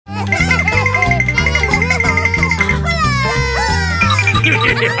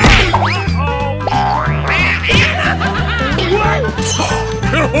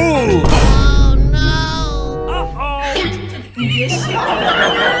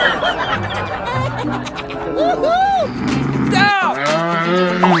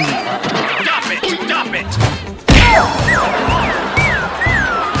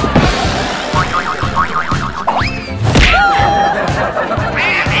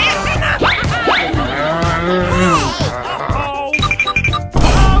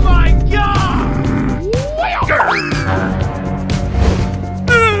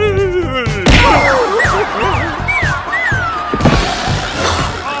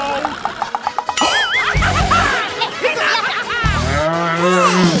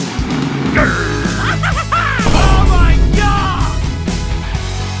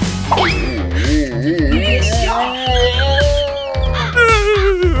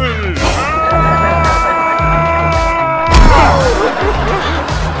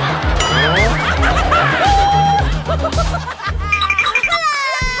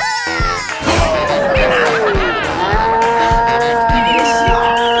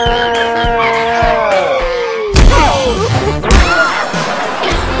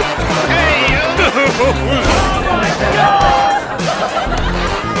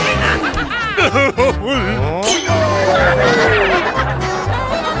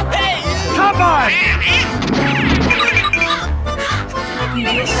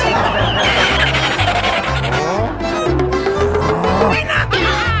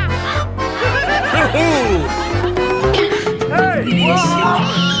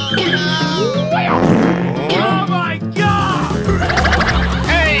Oh my God!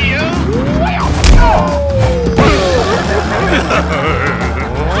 Hey, you! Hey, you!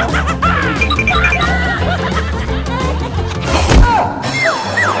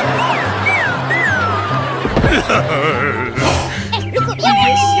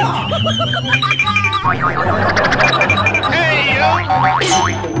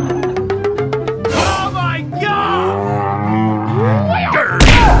 Oh my God!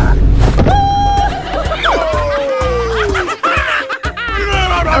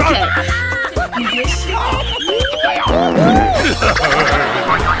 Okay.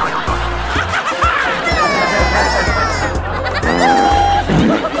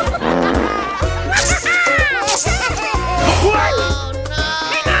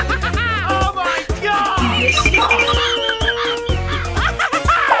 Oh my God!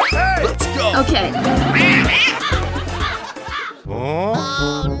 Let's go! Okay.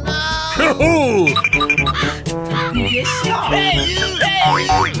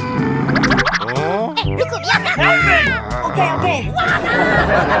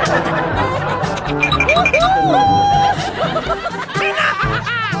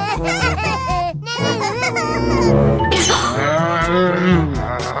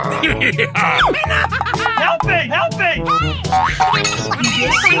 Help me! Help me!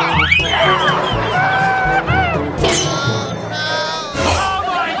 Oh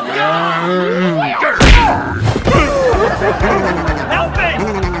my God! Help me!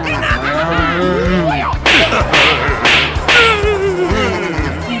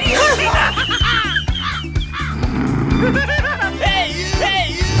 Hey, you! Hey,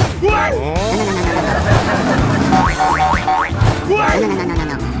 you! What?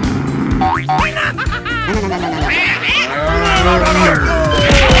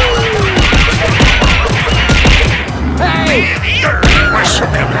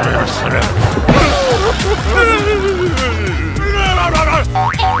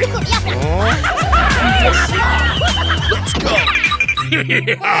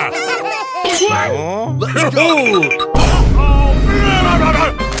 Let's go! Let's go!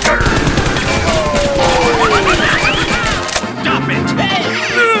 Stop it! Hey!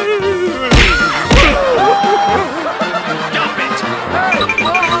 Stop it!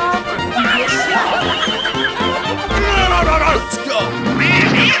 Let's go!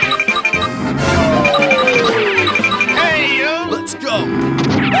 Hey, you! Let's go!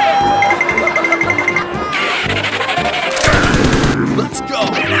 Let's go!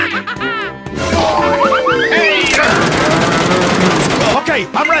 Hey, you! Let's go! Okay,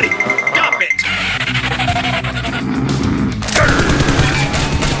 I'm ready. Stop it!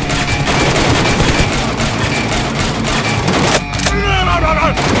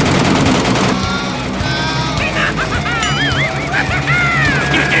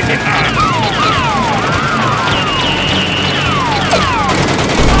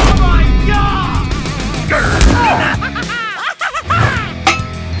 Oh my God! Let's go!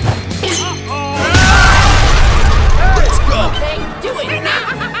 Let's go!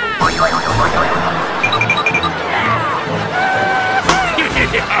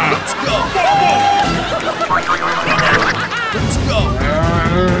 Let's go!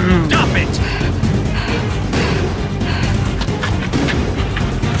 Stop it!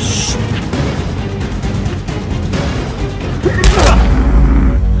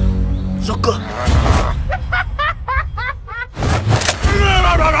 Look!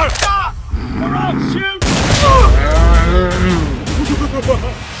 Stop! Or I'll shoot! Stop!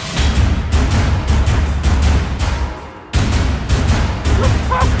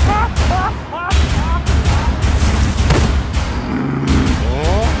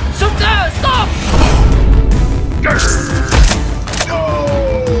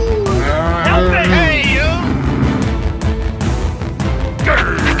 Help me! Hey, you!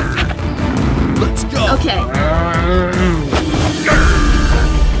 Let's go! Okay.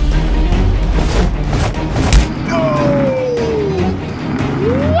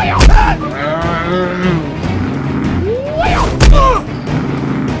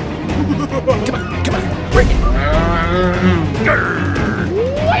 Come on, bring it!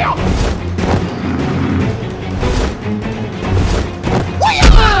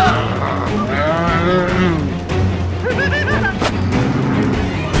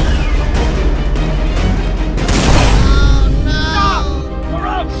 Or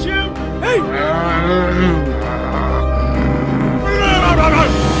I'll shoot!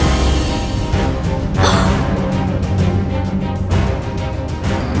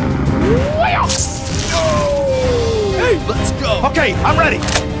 Let's go! Okay, I'm ready.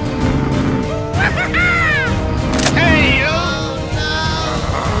 Hey, you!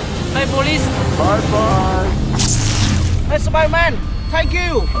 Hey, police. Bye-bye. Hey, Spider-Man. Thank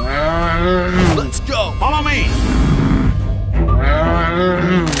you. Let's go. Follow me.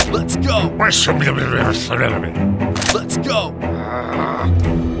 Let's go. Let's go.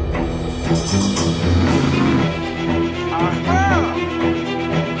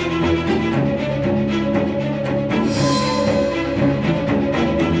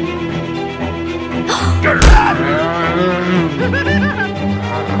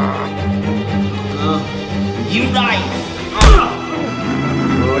 You right.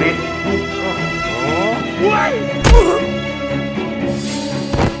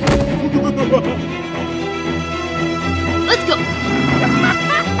 Let's go.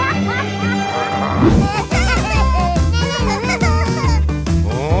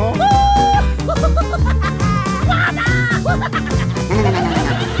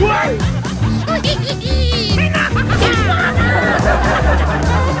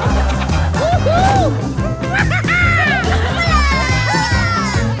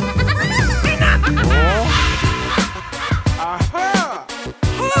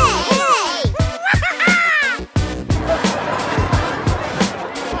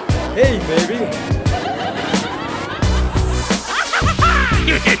 Hey, baby.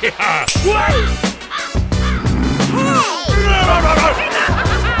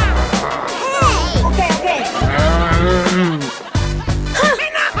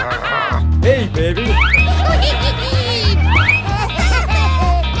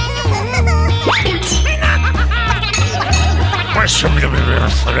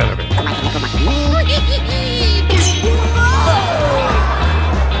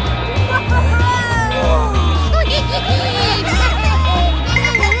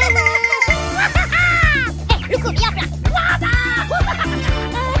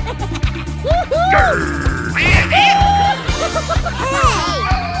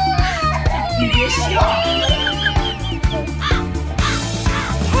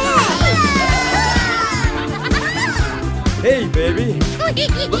 Hey, baby. Hey,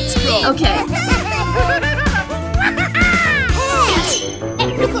 baby. Let's go. Okay.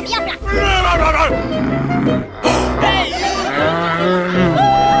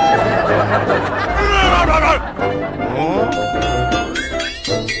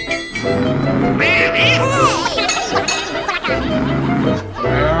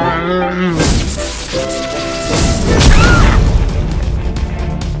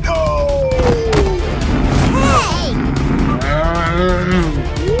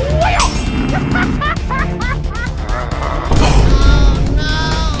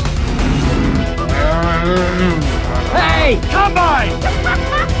 Hey, come by.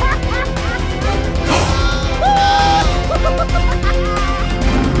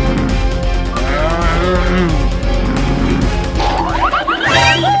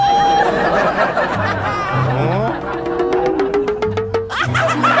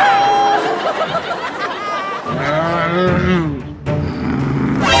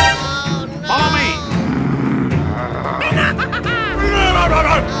 Follow me.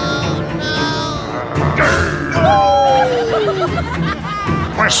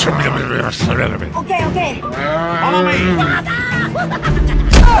 Okay. Follow me.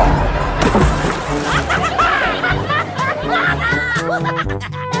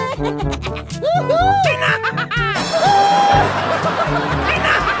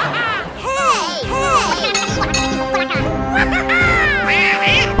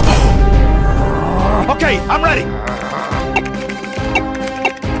 Okay, I'm ready.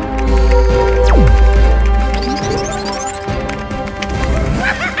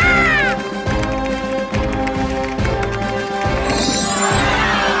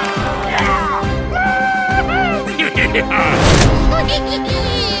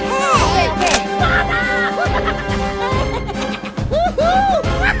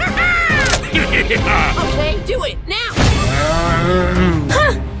 Okay, do it now.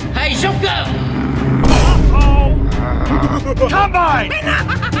 Hey, Joker. Come by.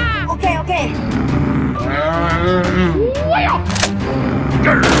 Okay.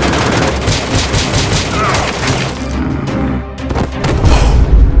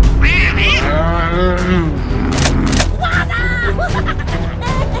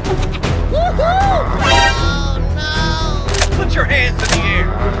 Put your hands in the air.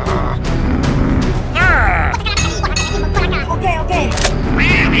 Okay.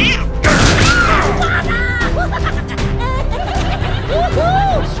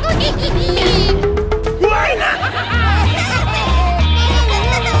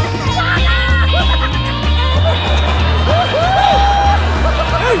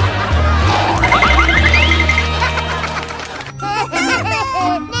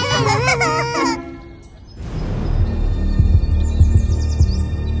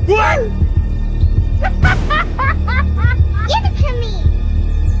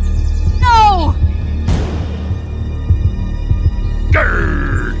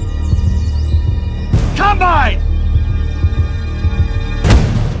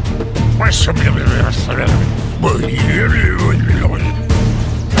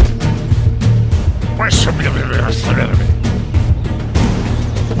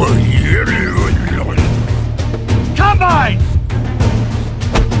 Combine!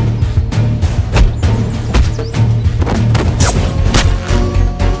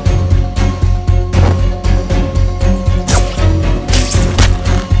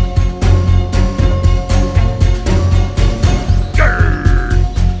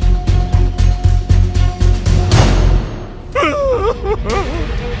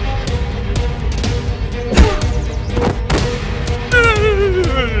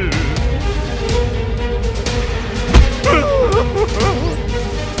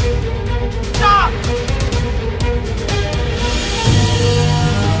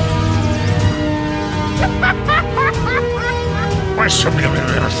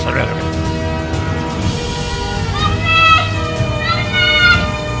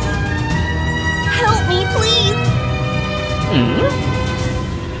 Help me, please.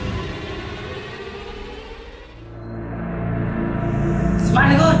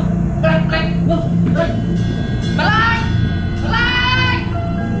 Spider-Man.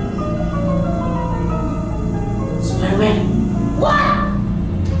 Spider-Man. What?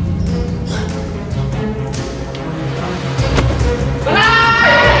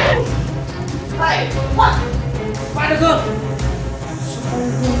 Hey, what? Spider-Man.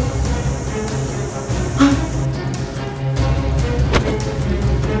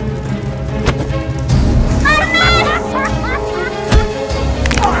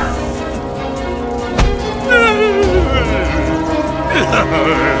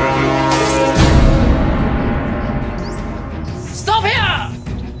 Stop here!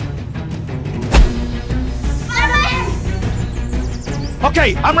 Spider-Man! Okay,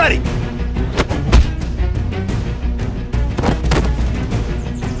 I'm ready.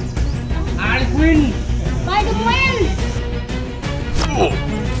 Alvin. Spider-Man!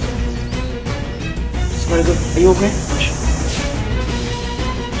 Spider-Man, are you okay?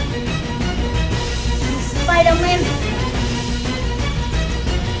 Spider-Man!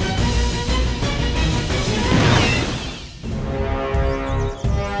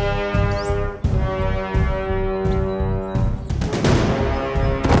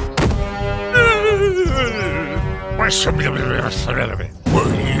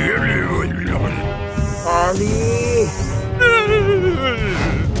 Folie.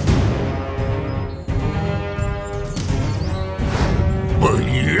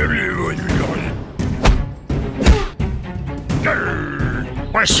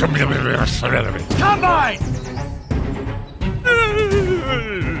 Combine!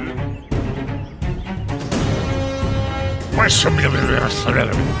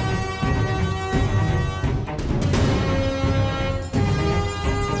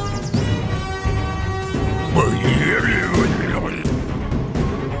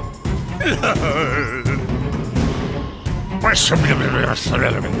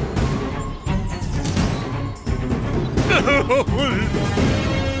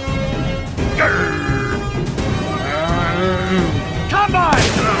 Combine!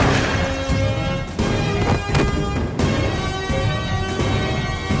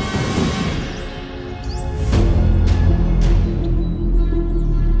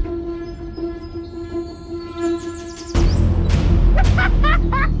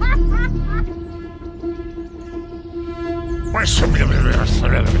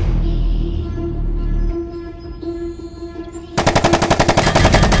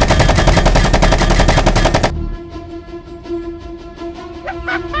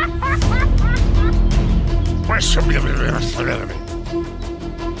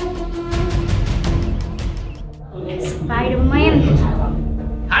 Spider-Man!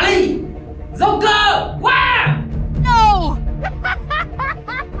 Ali! Joker! Wow! No!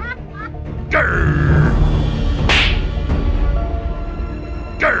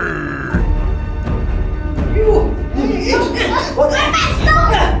 Spider-Man,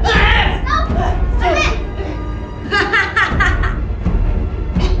 stop! Stop! Spider-Man!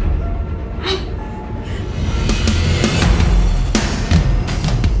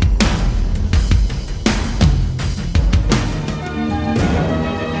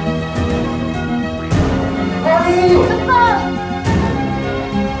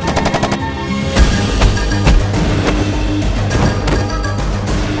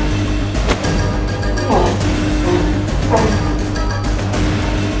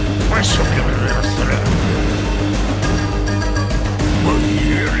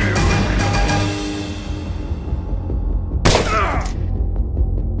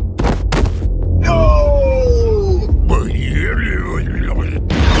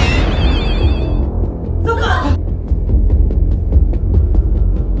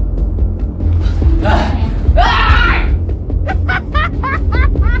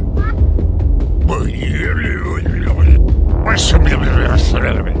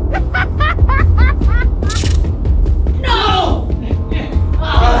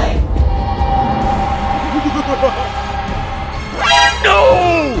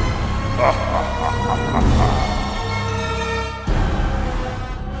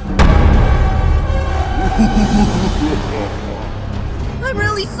 I'm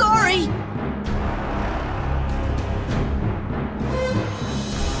really sorry.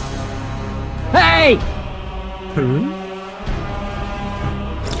 Hey!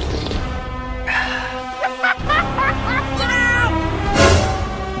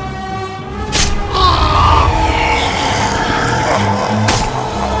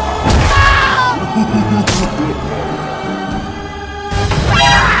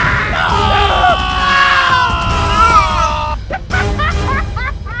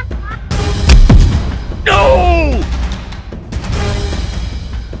 No!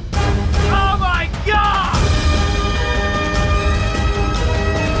 Oh my God!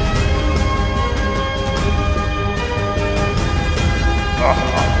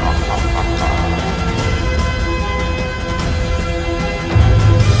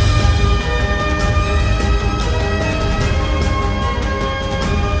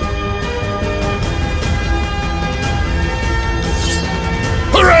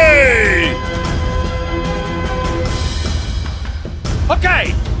 Hooray!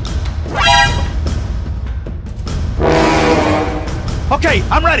 Okay! Okay,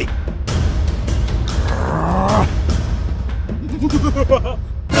 I'm ready!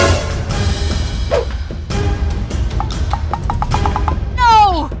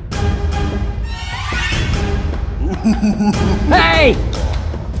 No! Hey!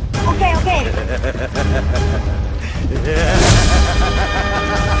 Okay, okay.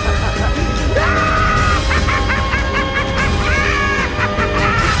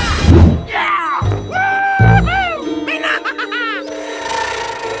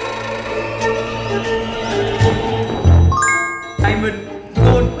 Diamond,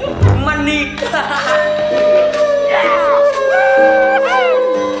 gold, money.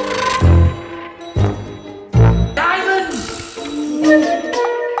 Diamond.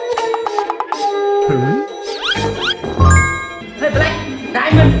 Hey, Black,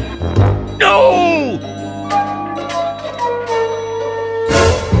 diamond. No!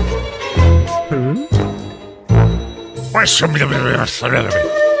 Why some of them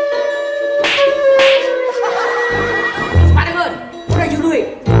Spiderman, what are you doing?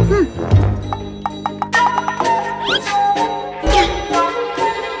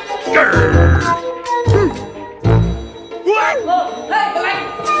 Oh, hey, Black.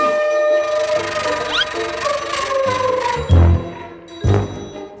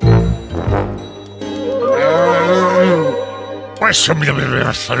 Why some of them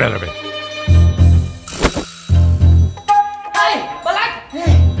Hey, Black.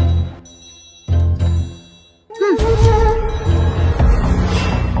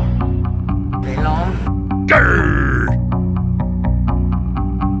 Very long.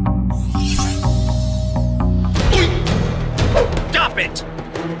 Stop it!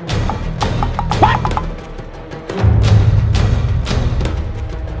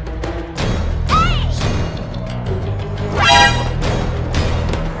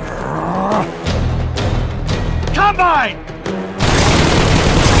 Combine!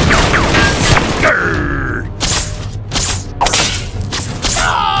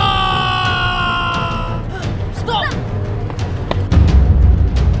 Stop!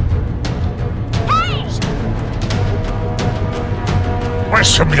 Why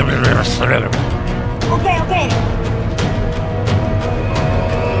some of them Okay, okay.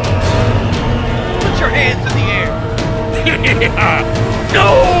 Put your hands in the air! No!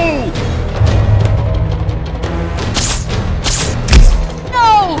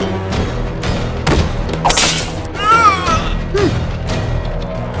 No!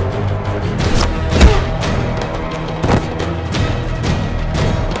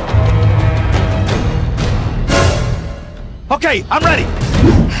 Okay, I'm ready!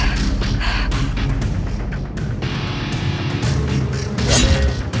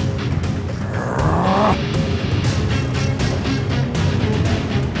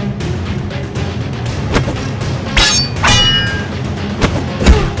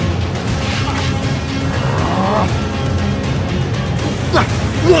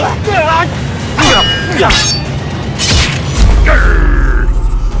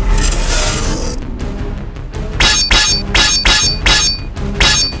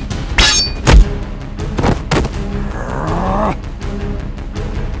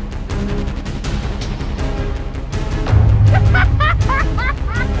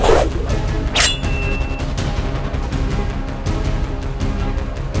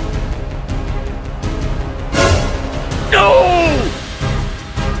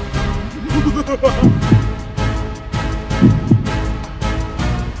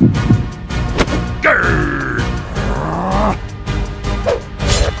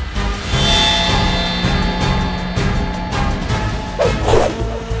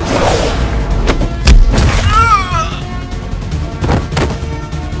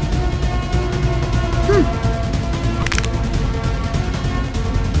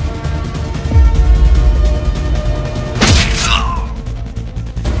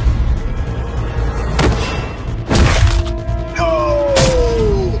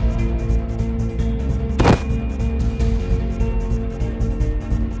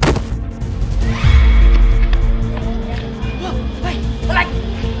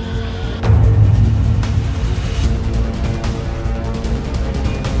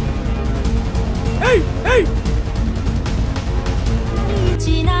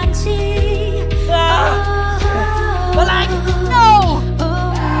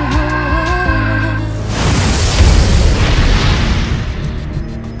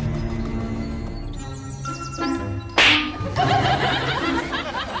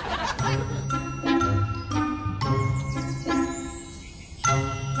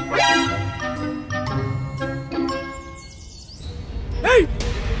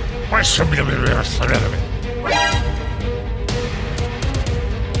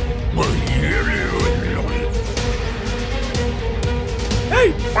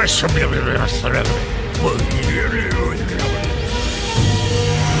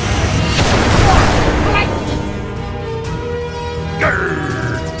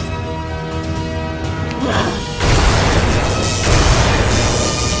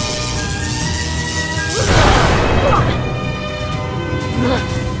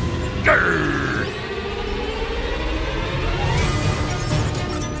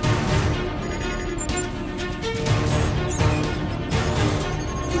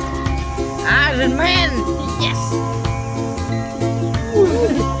 Iron Man! Yes!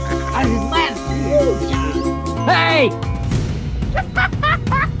 Iron Man! Hey!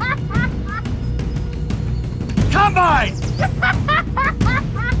 Combine!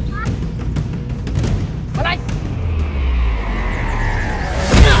 Alright!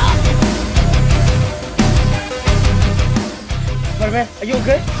 Spider-Man, are you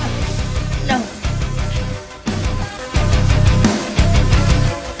okay? No.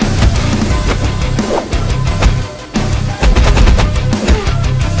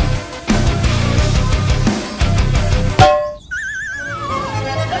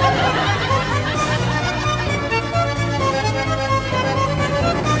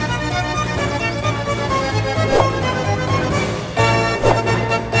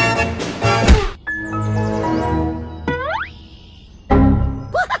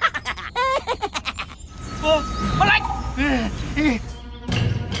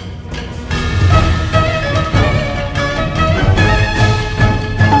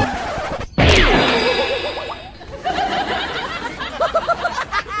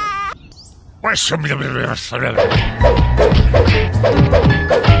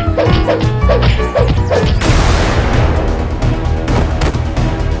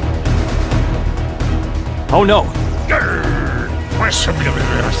 Oh no!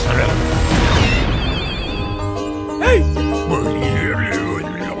 Hey!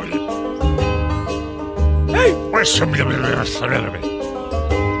 Hey!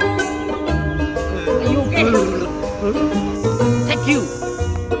 Are you okay? Thank you.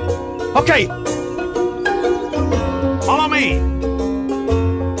 Okay! Follow me!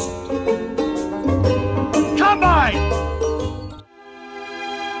 Combine!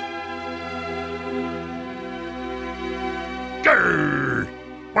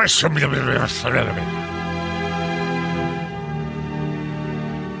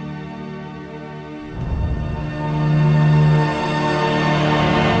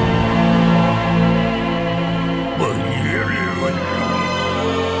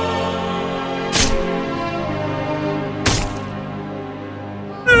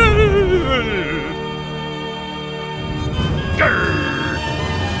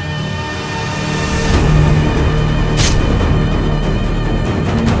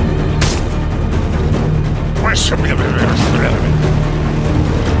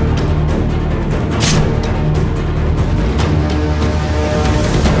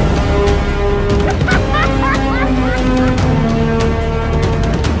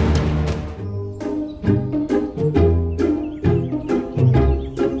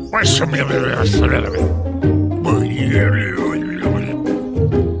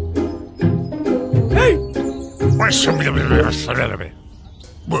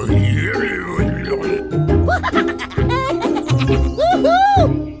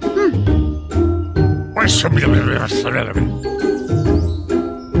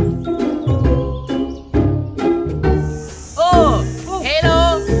 Oh!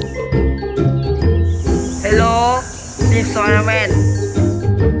 Hello! Hello! This is Spider-Man.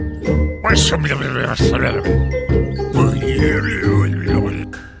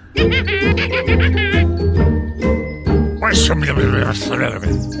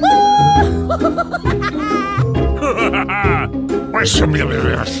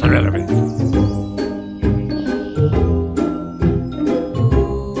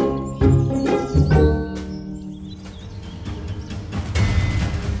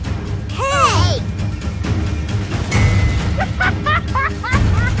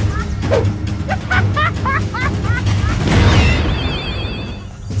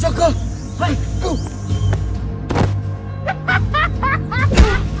 Joker! Hey, go!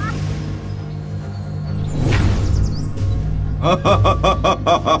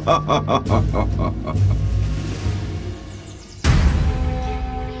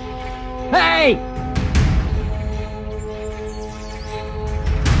 Hey!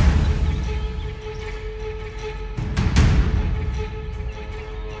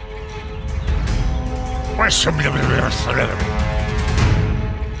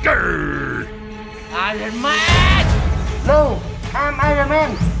 Grr. Iron Man! No, I'm Iron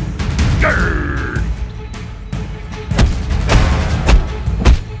Man. Grr.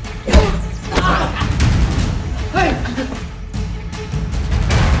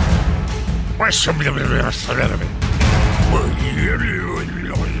 Why somebody else ahead of me?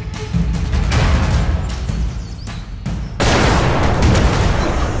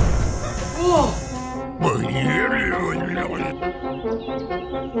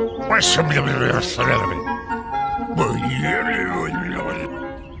 Why somebody else ahead of me?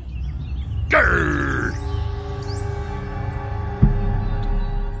 Grr.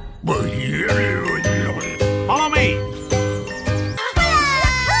 Follow me.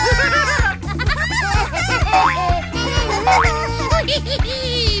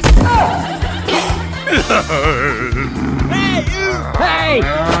 Hey, you! Hey!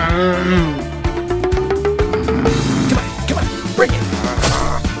 Come on, bring it.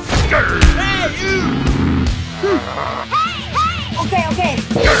 Hey, you! Okay, okay.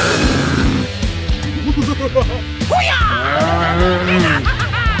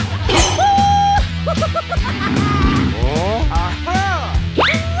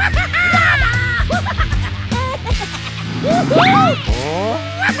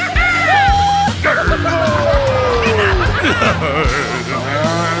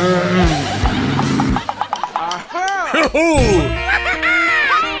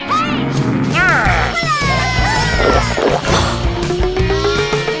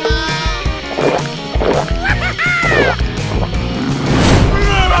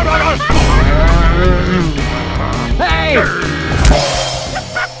 Hey!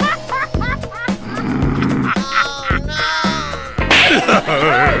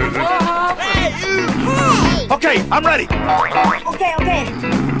 Okay, I'm ready. Okay, okay.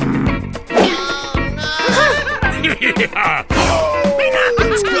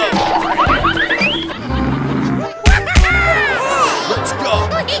 Let's go. Let's go.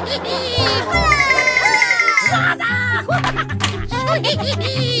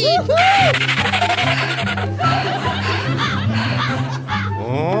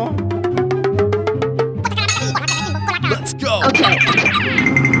 Let's go. Okay.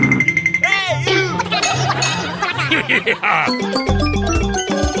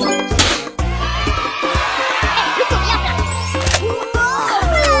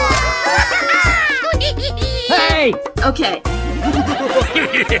 Hey! Okay.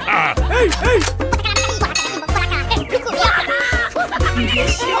 Hey, hey! Okay,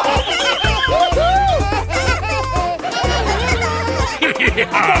 okay.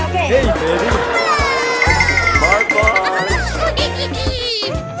 Hey, baby!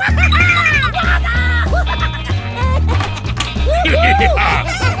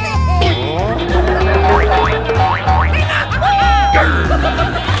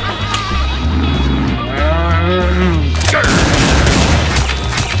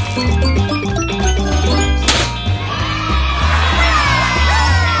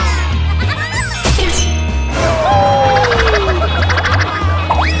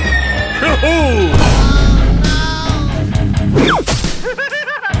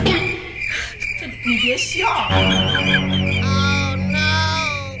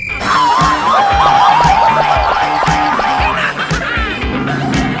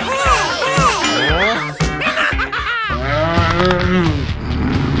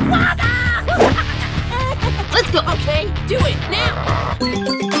 Let's go. Okay, do it now.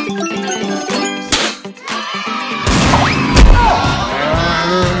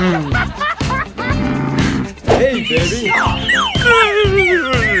 Hey, baby!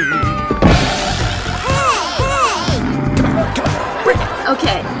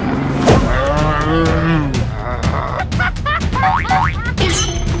 Okay.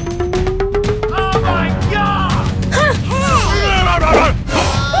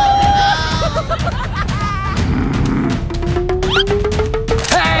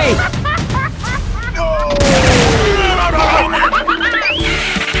 Hey!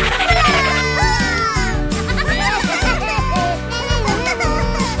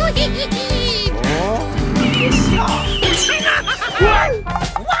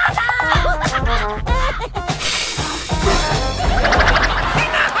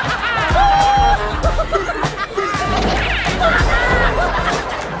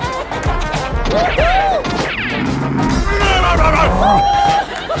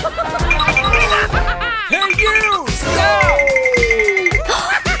 Hey, you! Stop!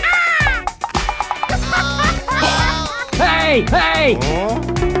 Hey! Hey! Hey!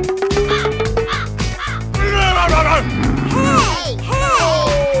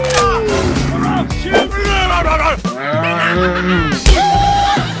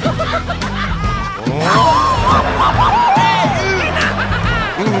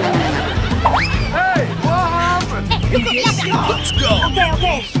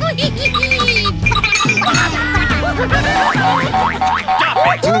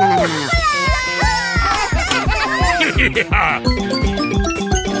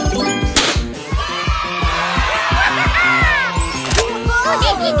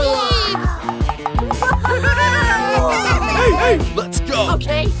 Hey, let's go.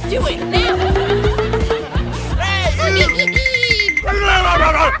 Okay, do it now.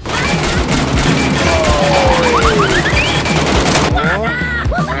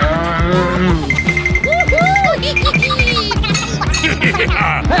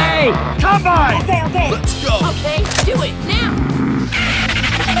 Hey, come on! Okay, okay. Let's go. Okay, do it now.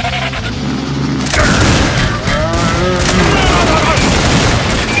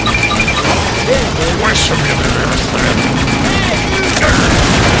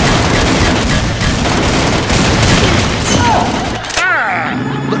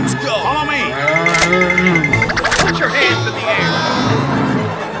 Let's go. Follow me. Put your hands in the air.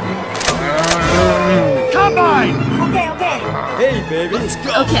 Come on! Okay, okay. Hey, baby. Let's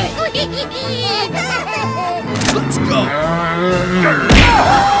go. Okay. Let's go.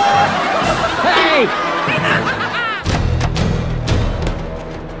 Hey!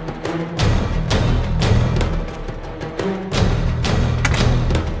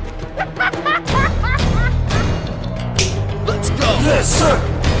 Let's go. Yes, sir.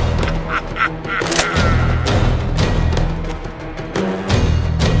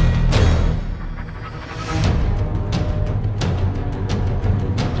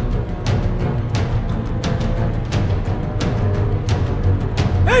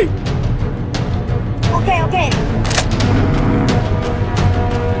 Hey, Okay, okay.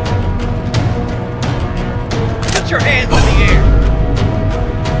 Put your hands in the air.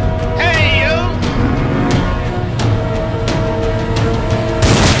 Hey, you!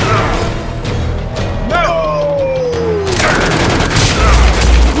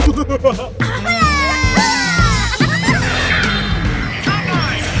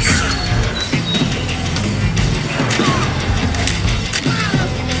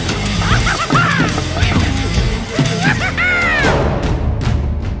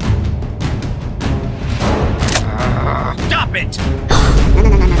 Stop it!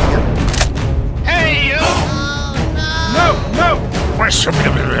 Hey, you! No, no!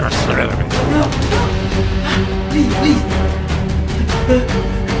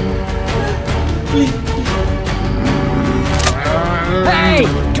 Hey!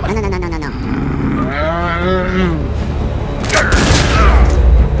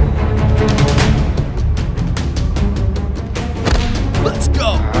 let's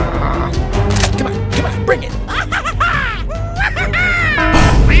go. Come on, bring it.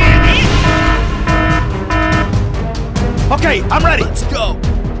 Okay, I'm ready. Let's go.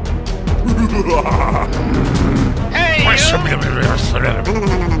 Hey, you!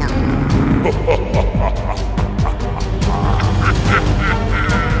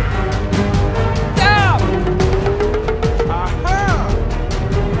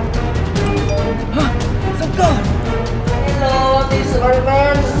 Hello, this is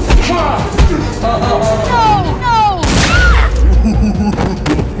spiderman. No, no!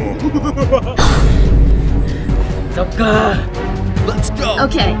 Let's go.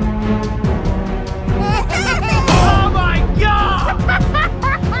 Okay. Oh my god!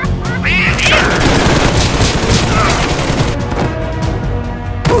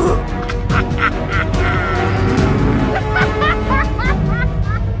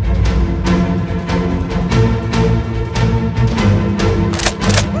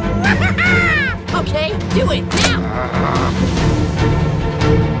 Okay, do it now.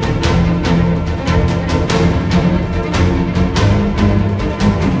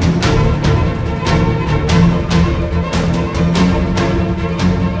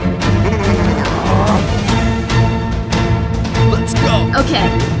 Let's go. Okay.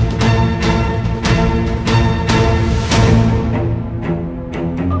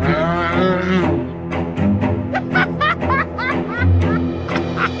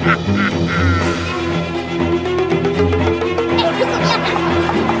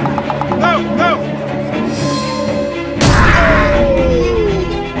 No, no!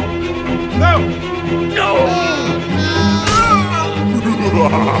 No!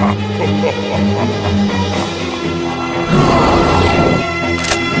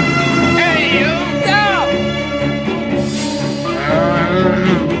 Hey, you!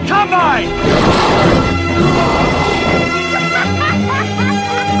 Come on!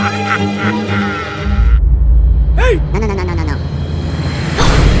 Hey, No.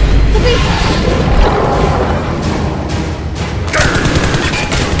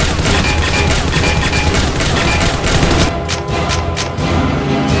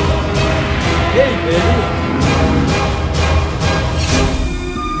 Hey,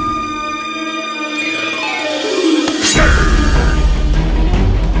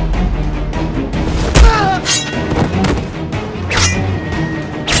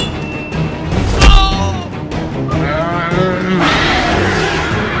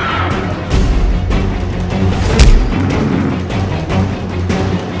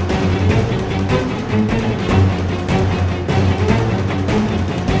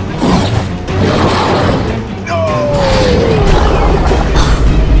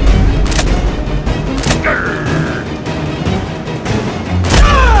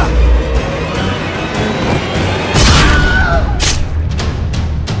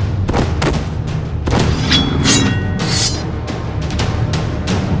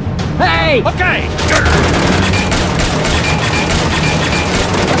 Hey! Okay.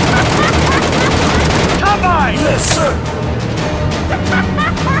 Come on. Yes, sir.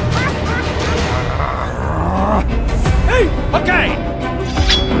 Hey. Okay.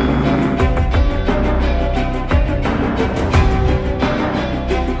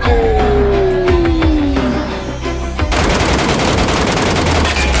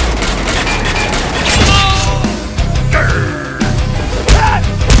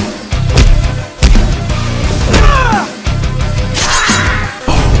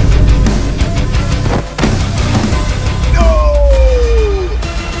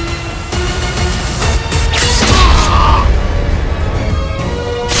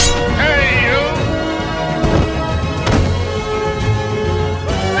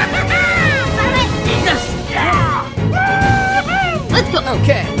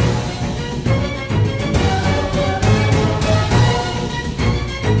 Okay.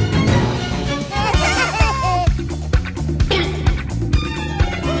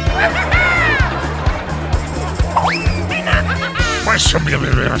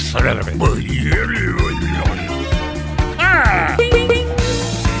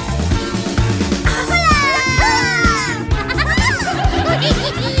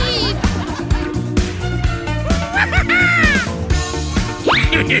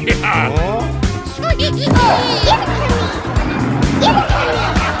 Ah.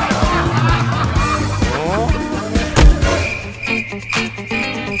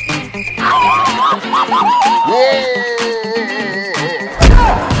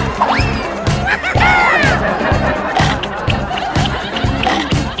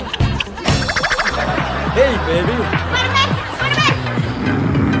 Hey, baby.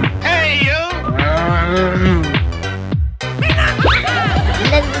 Hey, you.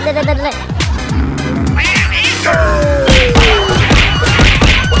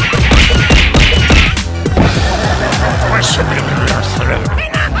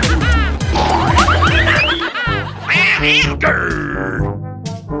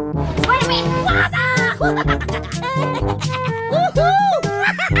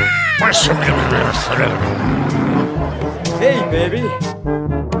 Hey, baby.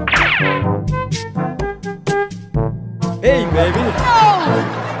 Hey, baby.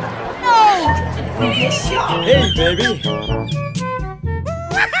 Hey, baby.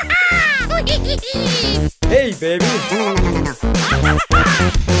 Hey, baby.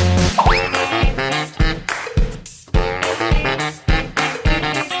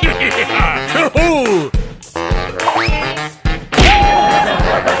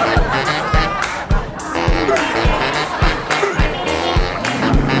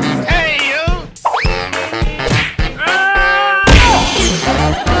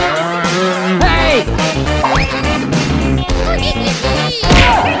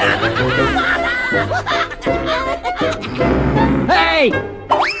 Hey!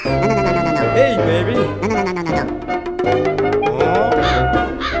 Hey, baby.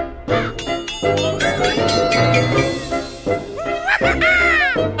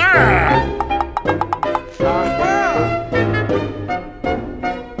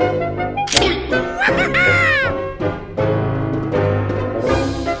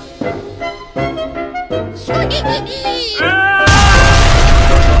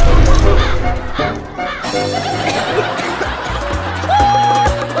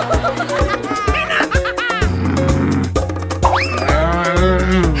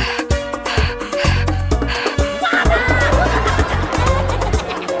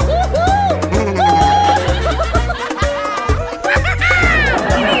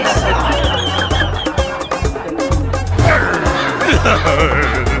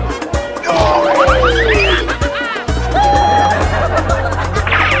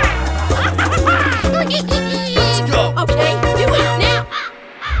 Let's go. Okay, do it now.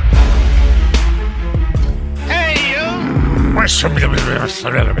 Hey, you.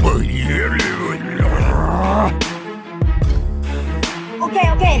 Okay,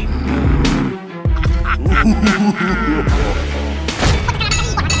 okay.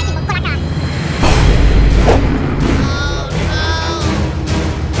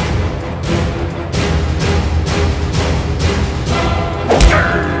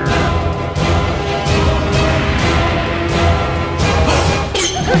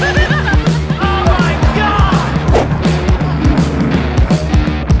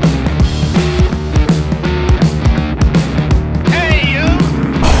 Hey, you.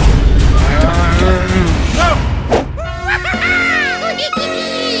 No.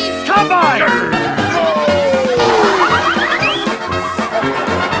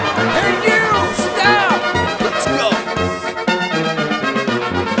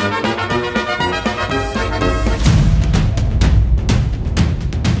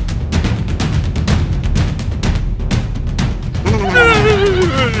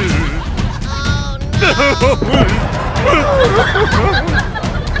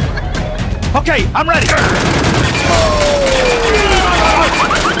 Okay, I'm ready.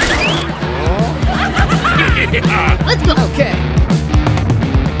 Let's go. Okay.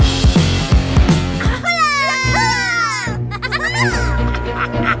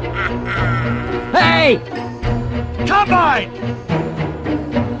 Hey! Combine!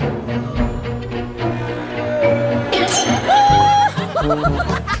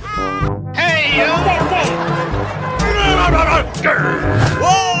 Hey, you! Okay, okay.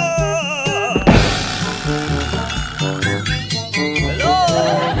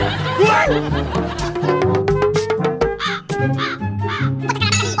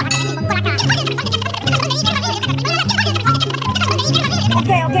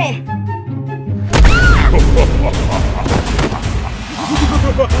 Okay, okay.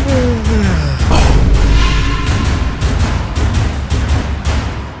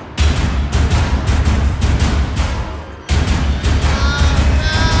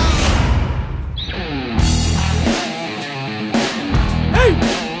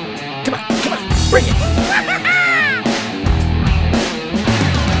 Come on, bring it.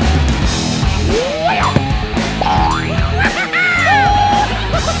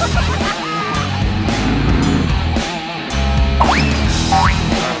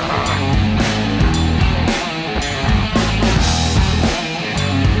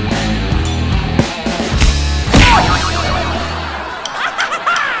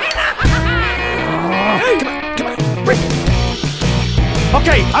 Come on, bring it.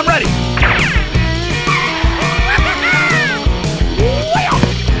 Okay, I'm ready.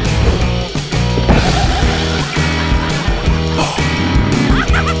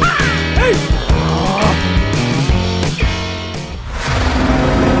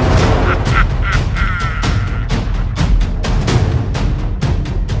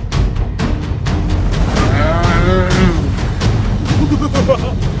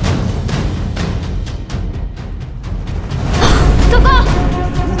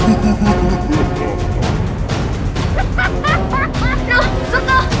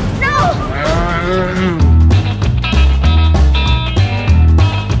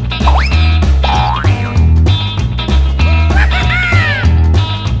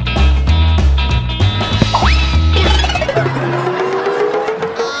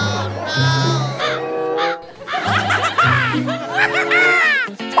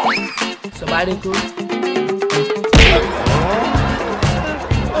 Spiderku.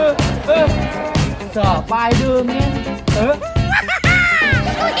 Spiderman.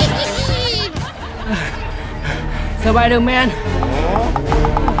 Spiderman.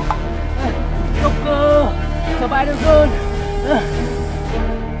 Joker. Spiderman.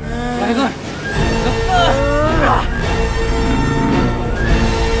 Spiderman.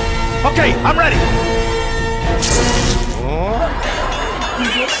 Okay, I'm ready.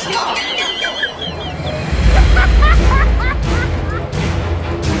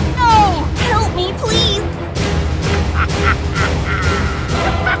 No! Help me, please!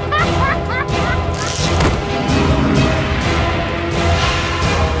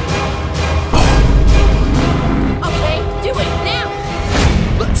 Okay, do it now.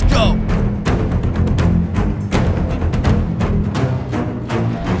 Let's go.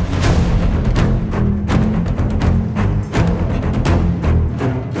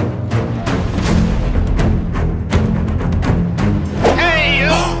 Hey,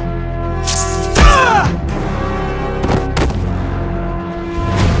 you!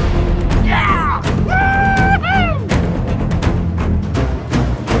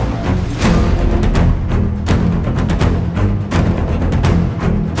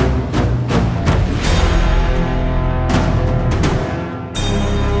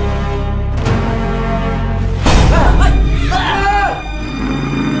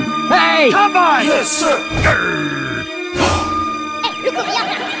 Hey! Combine! Yes, sir.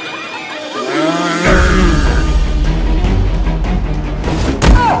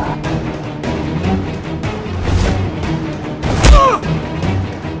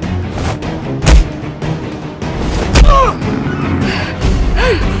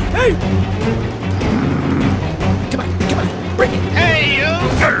 Hey! Come on, bring it. Hey, you!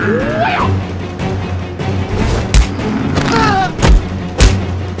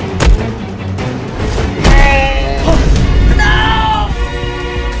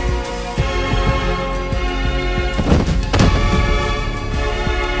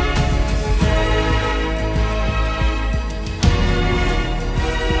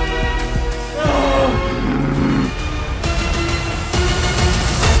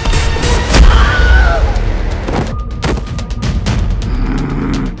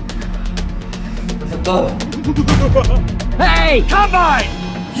 Hey! Combine!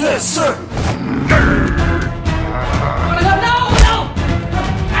 Yes, sir. Yeah!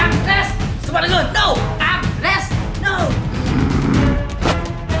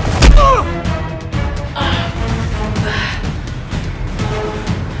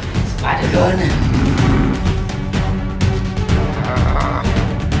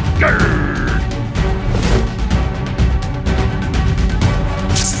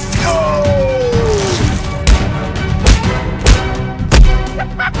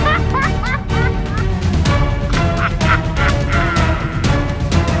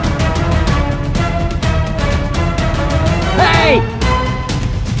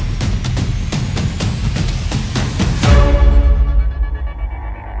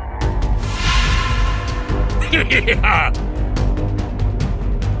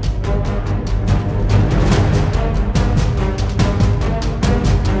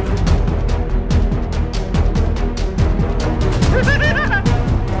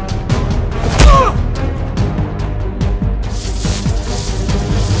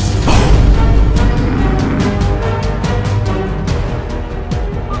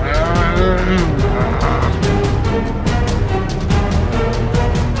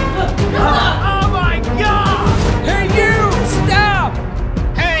 Oh my God! Hey, you! Stop!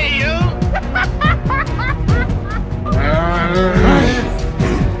 Hey, you!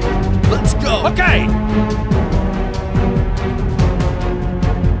 Let's go! Okay!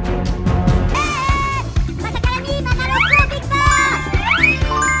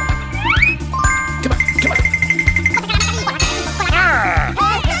 Come on, come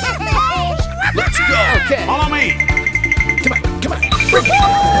on! Let's go! Okay! Follow me! Come on, come on! Bring it!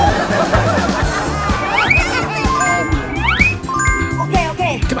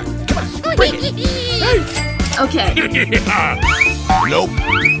 Okay. Come on, come on! Bring it! Hey! Okay. Yeah! Nope!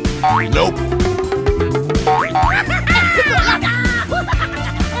 Nope!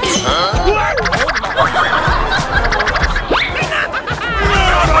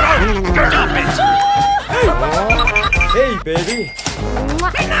 Stop it! Hey, baby.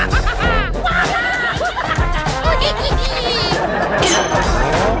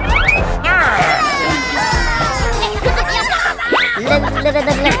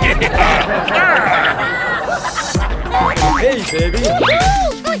 Hey, baby.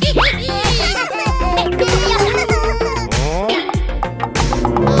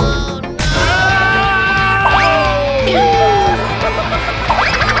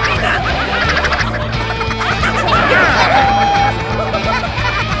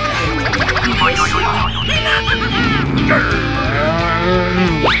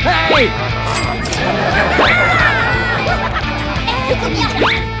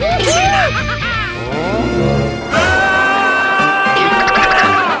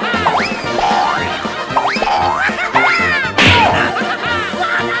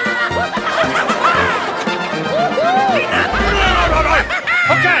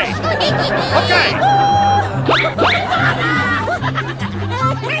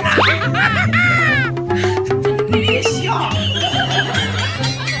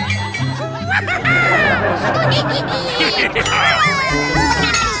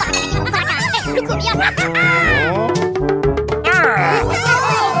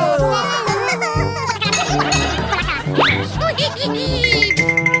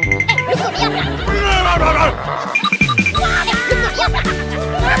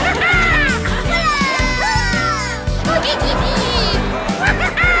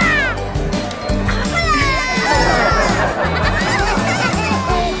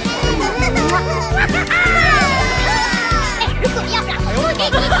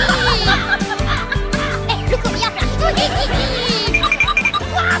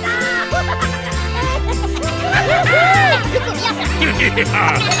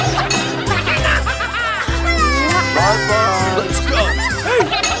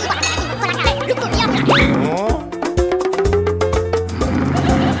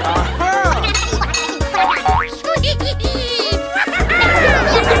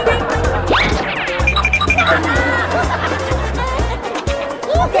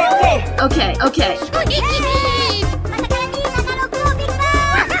 Okay! Okay! Let's go! Okay.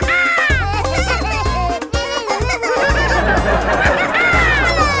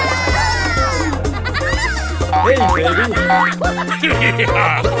 Hey, baby.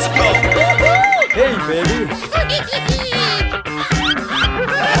 Yeah! Let's go! Hey, baby.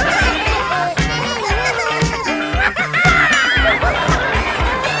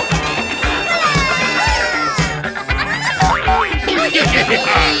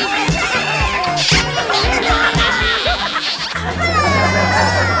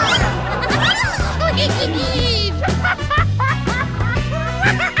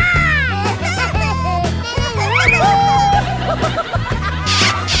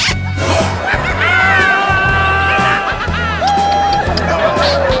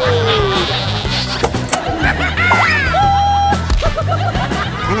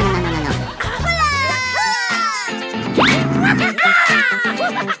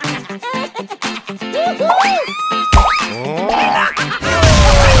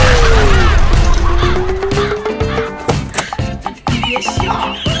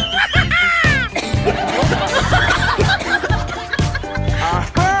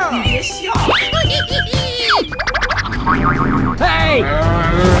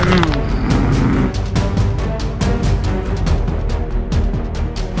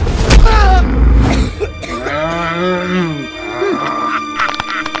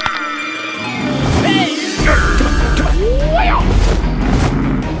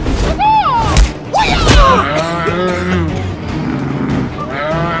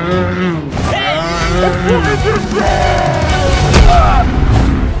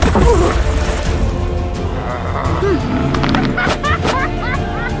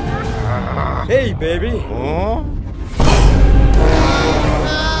 Hey, baby. Huh?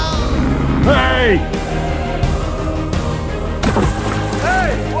 Hey!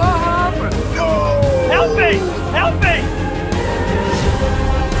 Hey, what happened? Help me! Help me!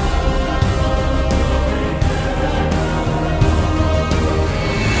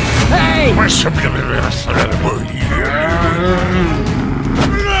 Hey!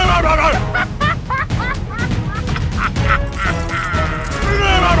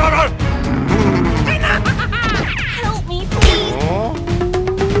 Help me, please.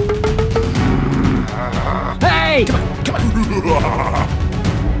 Hey!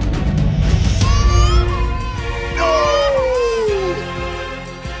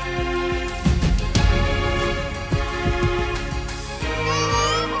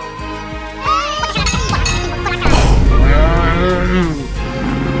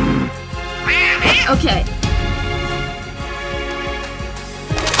 Okay.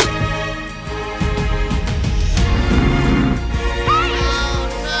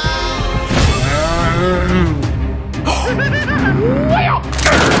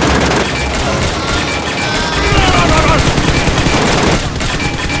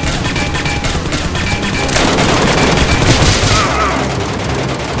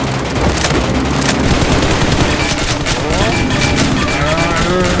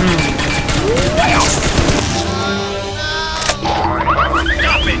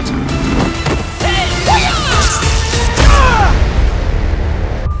 Stop it! No!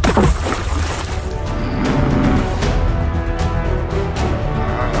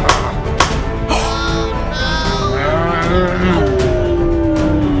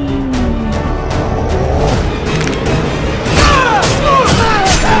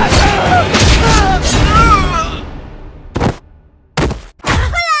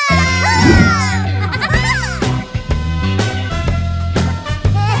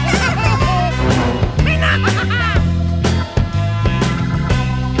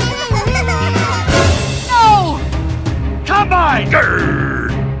 Come on!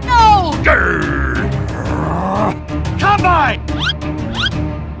 No! Come on!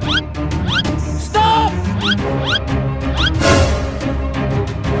 Stop!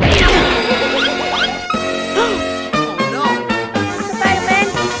 No!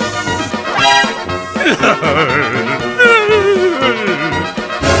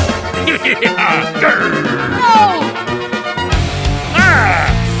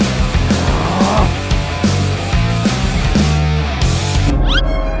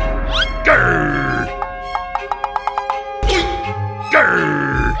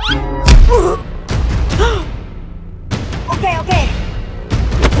 Okay, okay.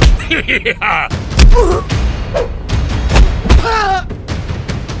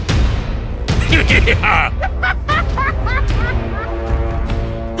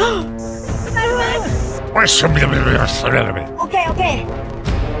 Okay, okay.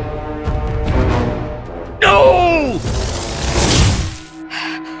 No!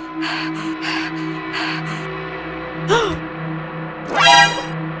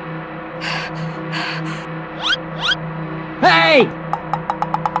 Hey!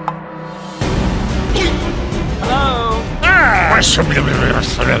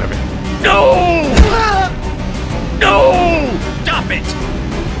 No! No! Stop it!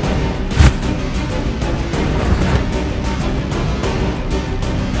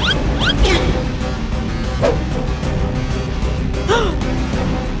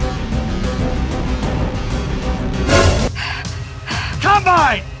 Come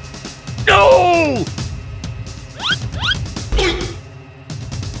on! No!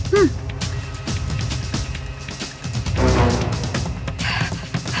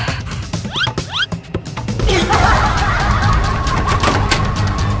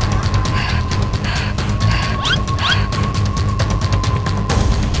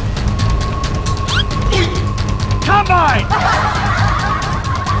 Come on!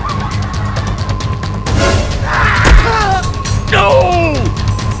 No!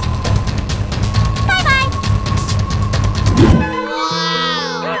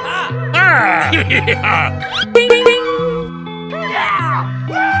 Ding, ding, ding.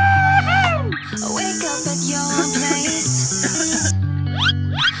 Wake up at your place.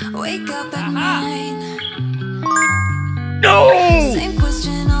 Wake up at mine. No! Same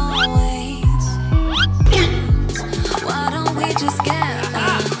question always. Why don't we just get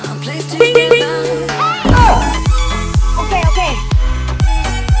a place together? Okay, okay.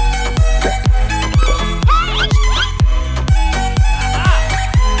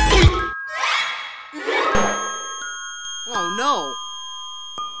 no!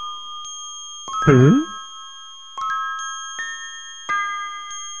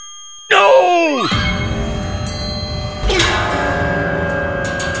 No!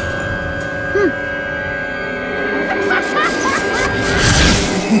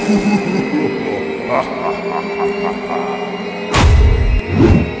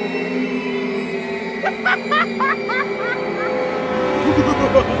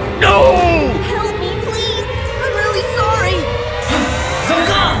 No! Help me, please! I'm really sorry!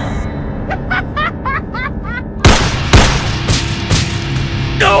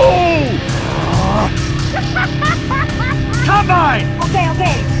 No! Come on! Okay,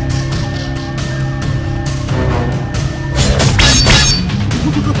 okay.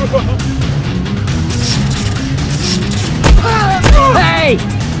 Hey!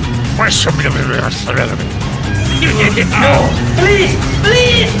 No! Please!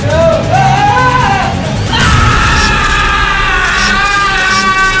 Please!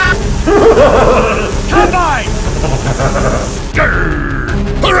 Come on!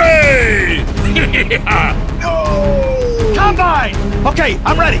 Hooray! No! Come on! Okay,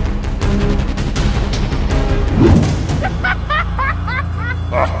 I'm ready.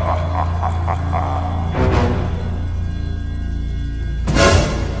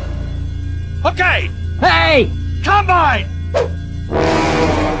 Okay! Hey! Come on!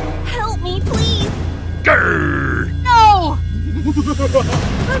 Help me, please! Grr! No!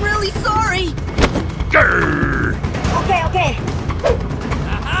 I'm really sorry! Grr! Okay, okay.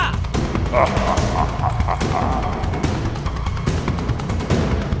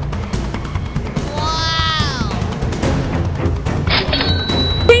 Wow!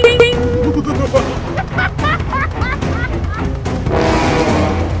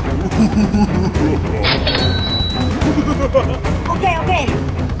 Okay, okay.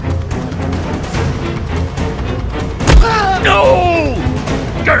 No!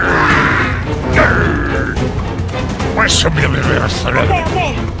 Grr! Grr! Okay,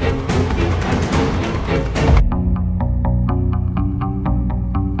 okay.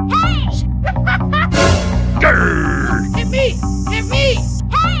 Grr! Hit me! Hit me!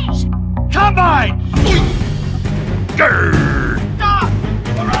 Hey! Come on! Grr! Stop!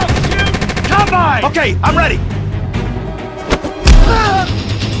 Or I'll shoot! Come on! Okay, I'm ready.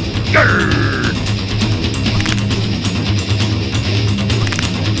 Grr!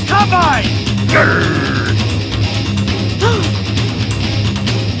 Come on! Grr!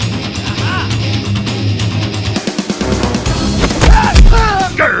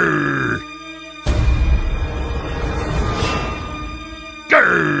 Grr!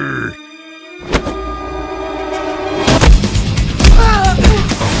 Grr!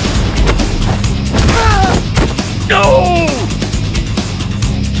 No!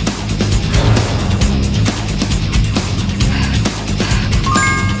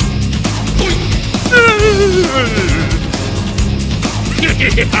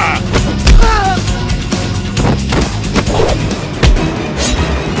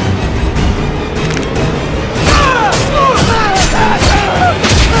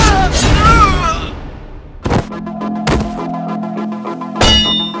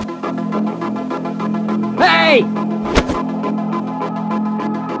 Hey!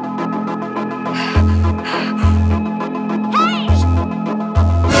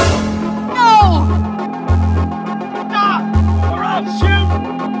 No! Stop! Or I'll shoot!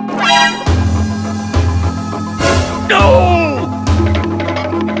 No!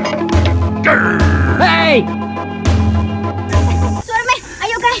 Grr! Hey! Spiderman, are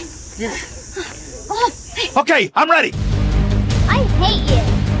you okay? Oh, Okay, I'm ready. I hate you.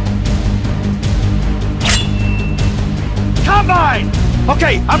 Come on!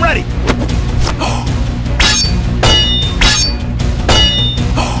 Okay, I'm ready.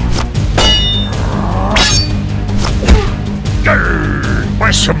 Grr!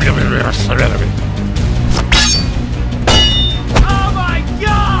 Oh my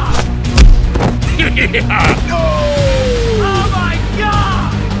god! No! Oh my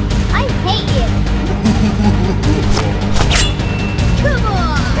god! I hate you. Come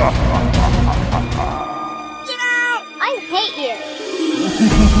on! Get out! I hate you.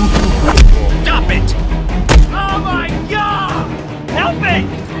 Stop it! Oh my god! Help me!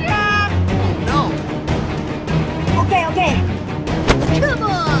 No! Okay, okay. Come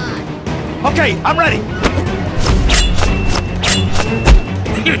on! Okay, I'm ready.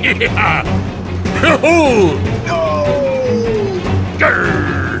 No!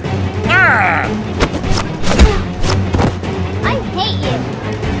 Grr! Ah! I hate you.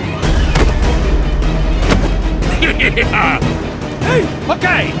 Hey!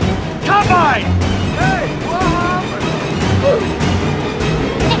 Okay! Come on! Hey! What happened?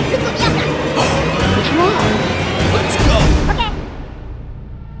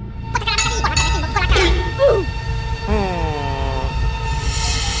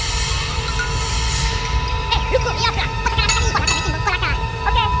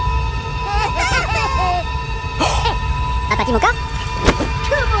 きのか？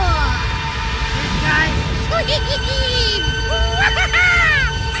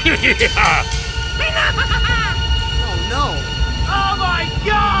 Oh my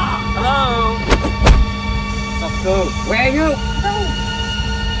god! Hello? Doctor, where are you?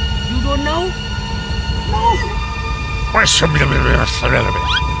 You don't know?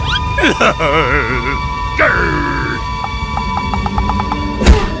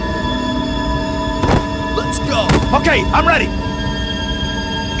 Let's go. Okay, I'm ready.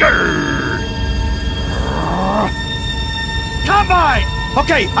 Combine.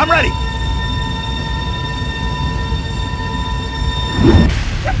 Okay, I'm ready.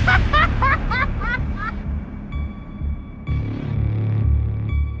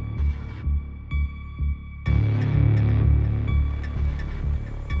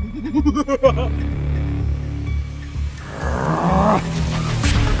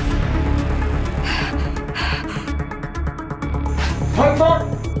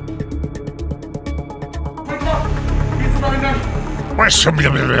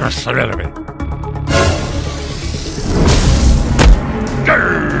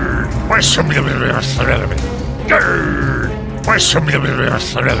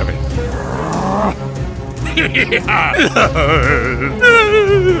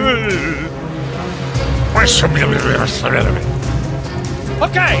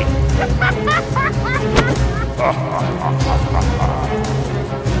 Okay.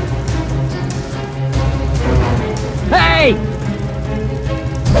 Hey!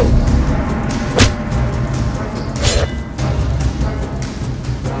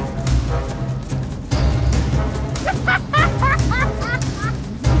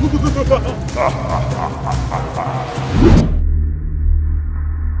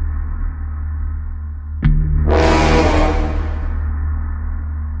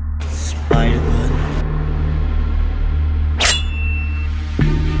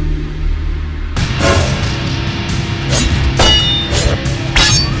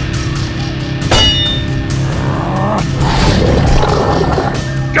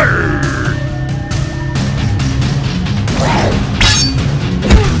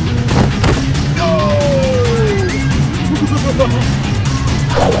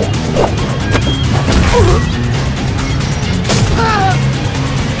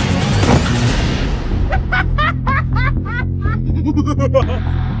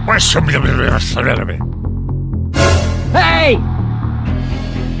 Spiderman. Hey!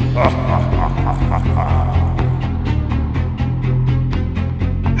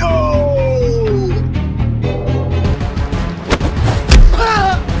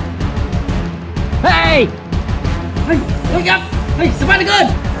 Hey! Hey, wake up! Hey, spiderman!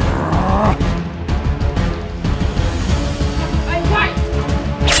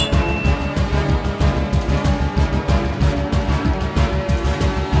 Hey, what?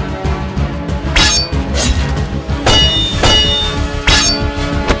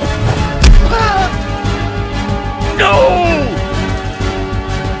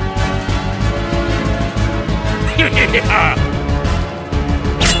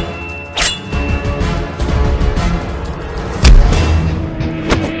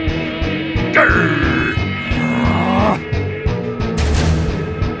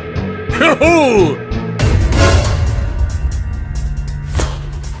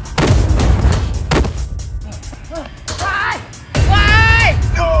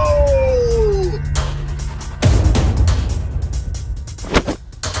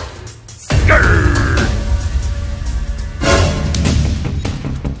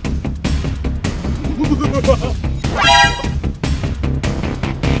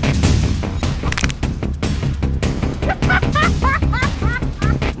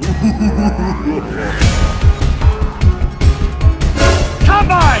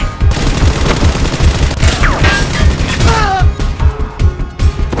 Combine.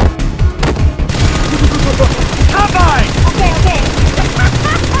 Combine. Okay, okay.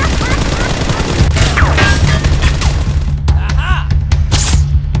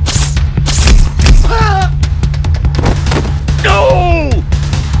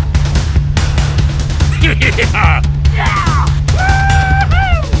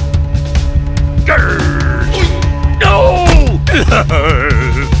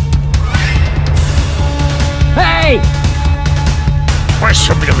 Hey! Hey!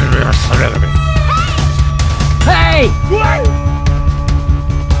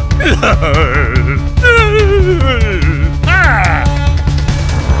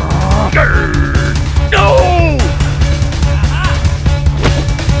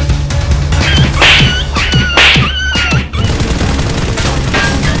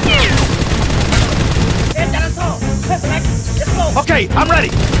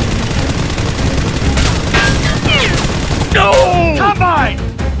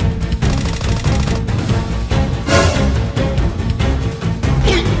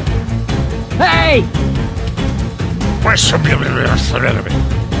 Let's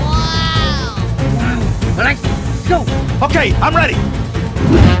go. Okay, I'm ready.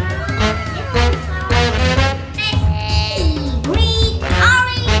 Green,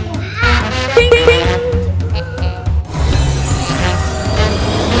 orange,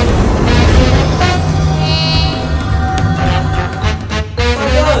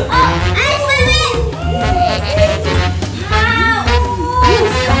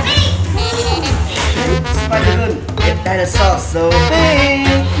 Spiderman, get dinosaur so big.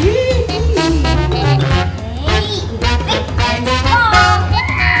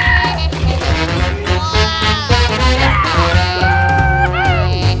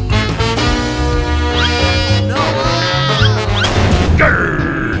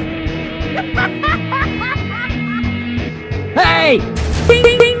 Hey!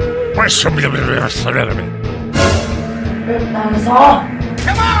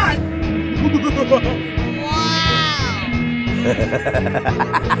 Come on!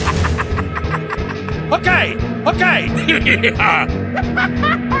 Okay, okay.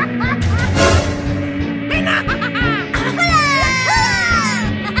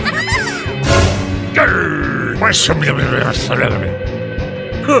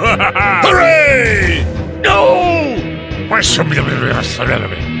 Hooray! No!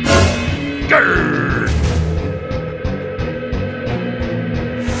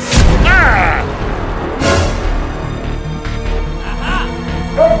 Ah!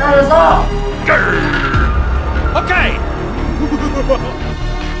 Okay.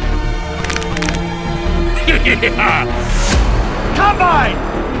 Combine!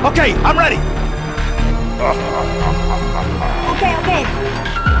 Okay, I'm ready. Okay, okay.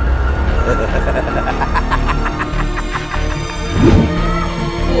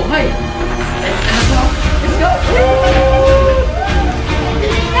 Oh, hey. Let's go.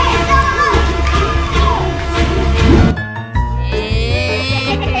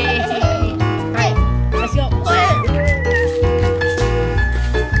 Let's go.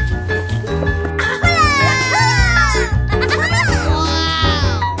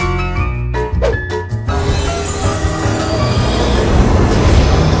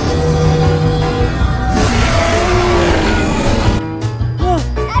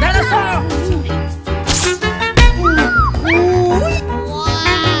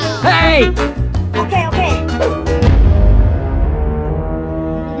 Hey! Okay, okay.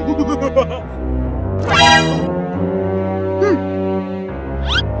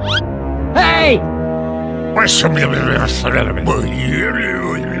 Hey!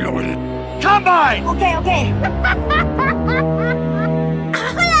 Combine! Okay, okay.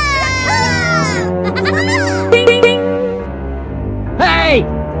 Hey!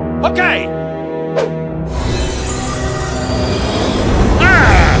 Okay.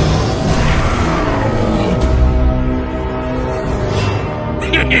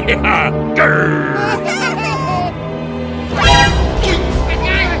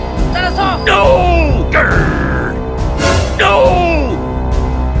 No! No!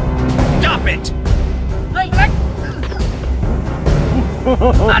 Stop it!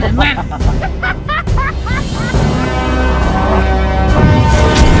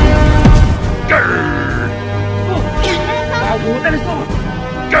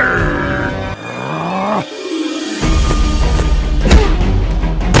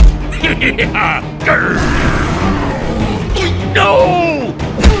 No!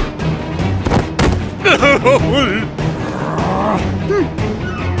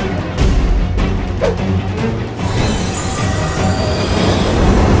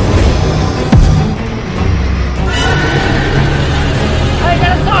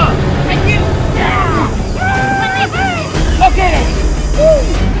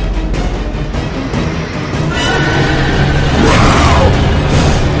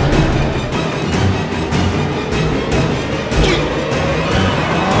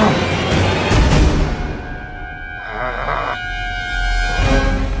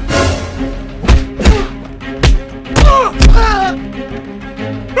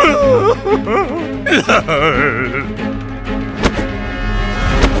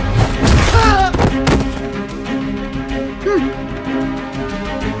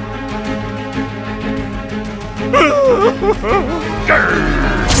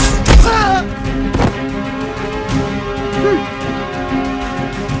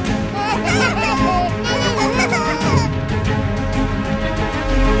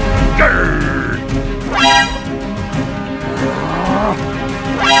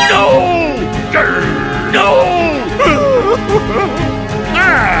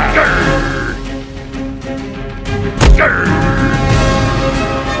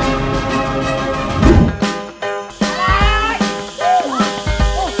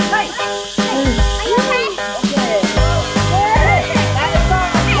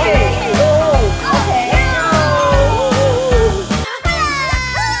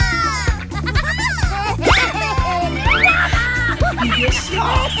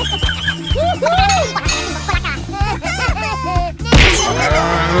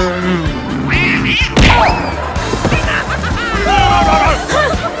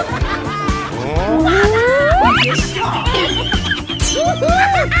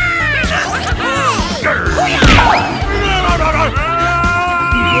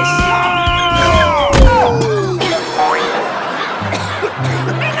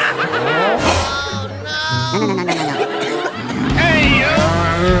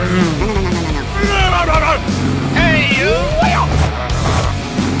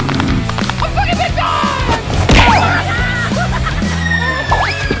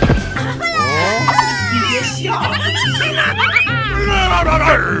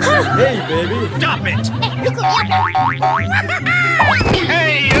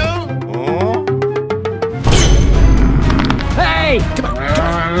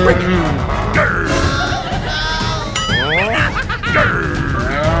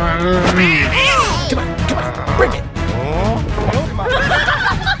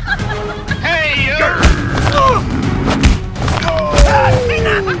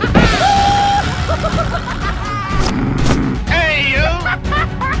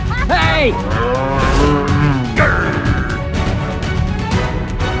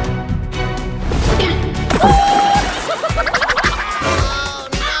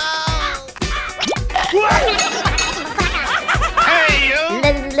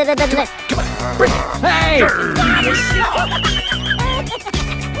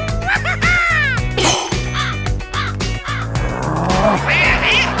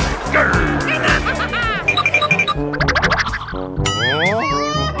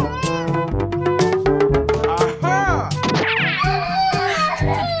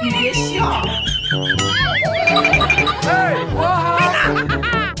 你别笑。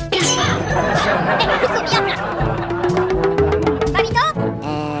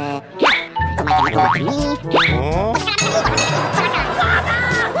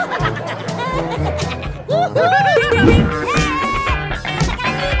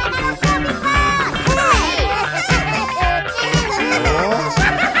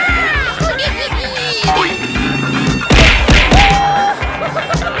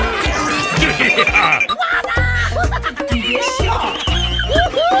你别笑。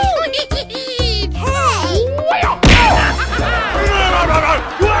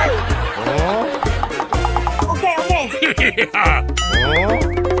Okay, okay.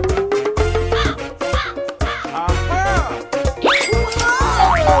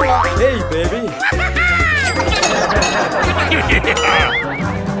 Hey, baby. Hey, baby.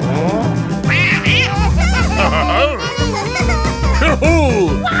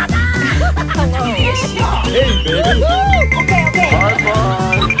 Okay,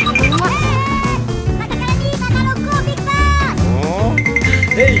 okay.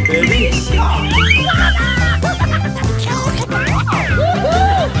 Hey, baby.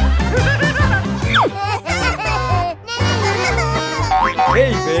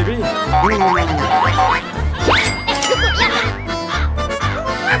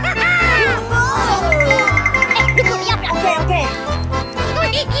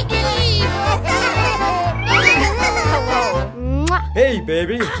 Hey,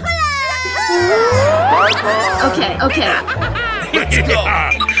 baby. Okay, okay. Hey, baby. Okay, okay. Let's go.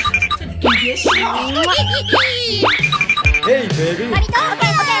 你别笑。Hey, baby. Hey,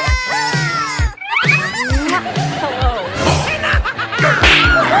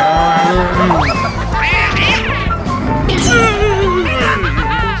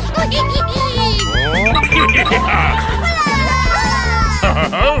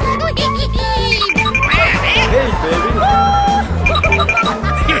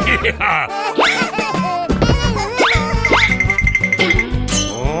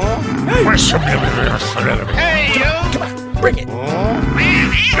 Hey, you! Bring it!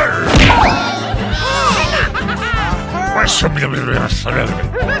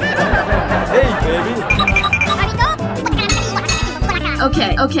 Hey, baby.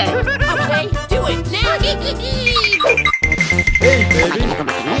 Okay, okay. Okay, do it now. Hey, baby.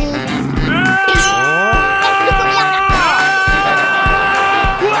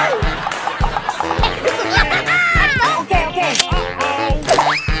 Okay, okay.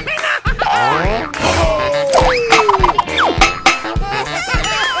 Hey, baby.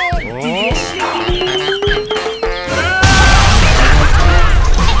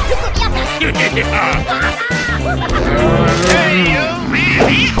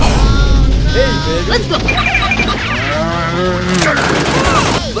 Let's go.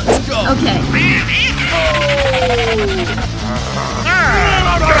 Okay.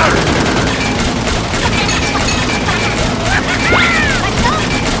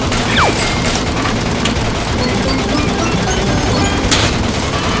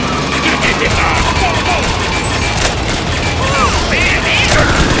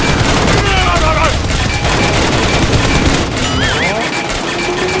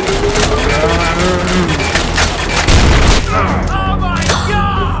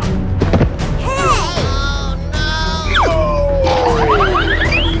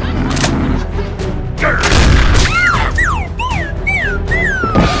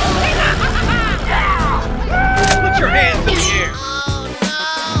 Put your hands in the air!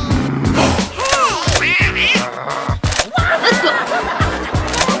 Let's go.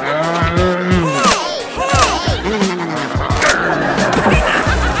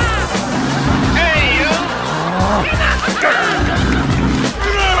 Hey, you!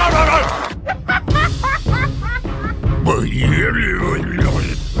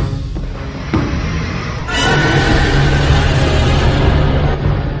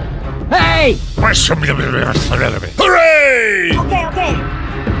 Hey! Hooray! Okay, okay.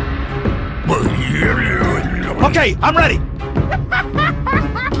 Okay, I'm ready.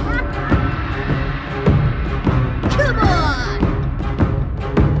 Come on.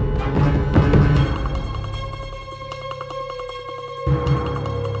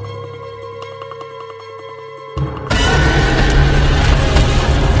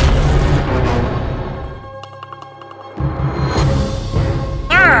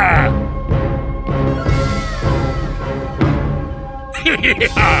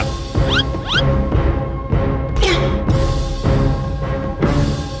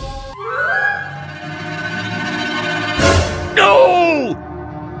 No!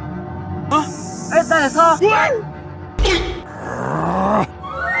 Ê, tại sao?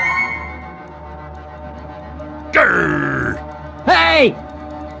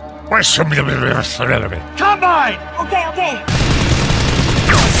 Combine! Okay, okay.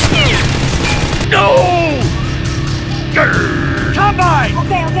 No! Combine!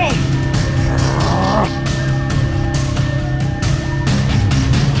 Okay, okay.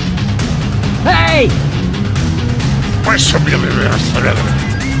 Hey!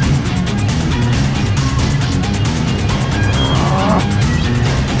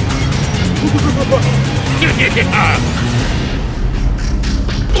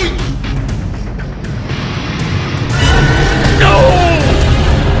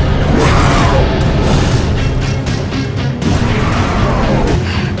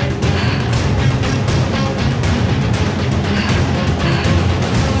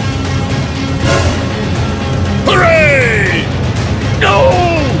 Hooray! No!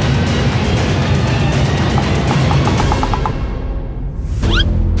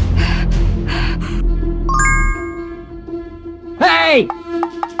 Hey!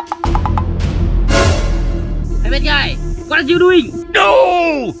 Hey, bad guy! What are you doing?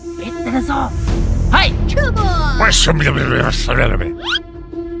 No! Bad dinosaur! Hey! Come on!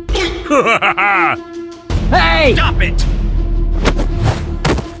 Hey! Stop it!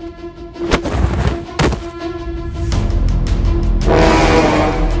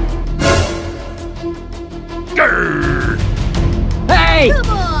 Hey! Come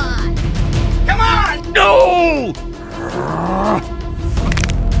on! Come on! No!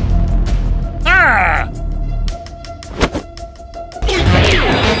 Ah!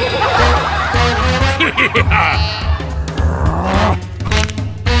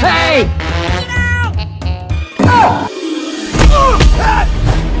 Hey!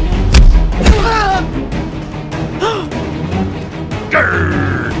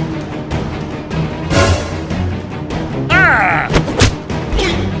 Ah!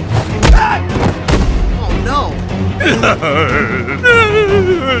 Oh no!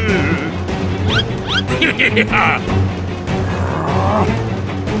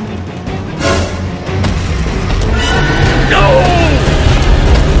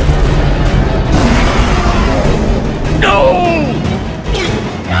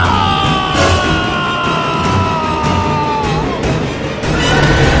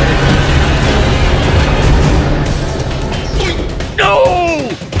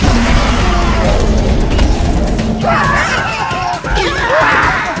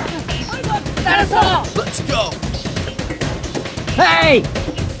 Let's go! Hey!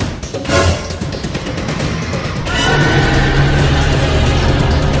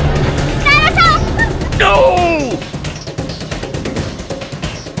 No!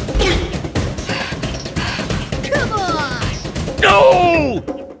 Come on! No!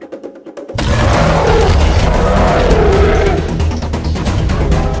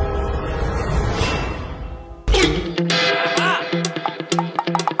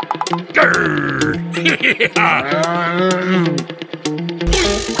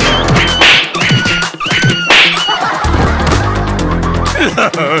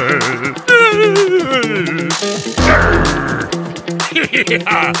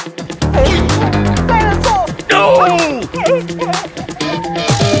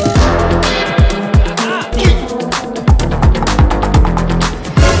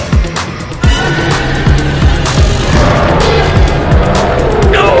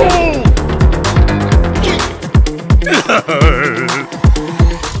 No!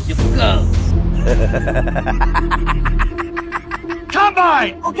 You go!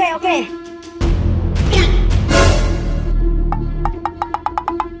 Combine! Okay, okay.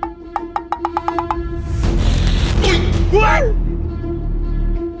 What?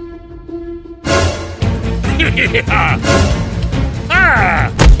 Ah!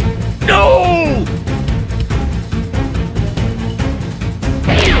 No!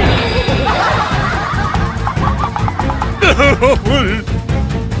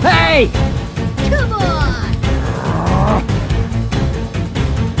 Hey! Come on!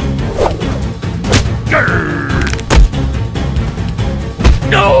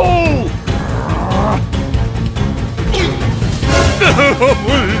 No!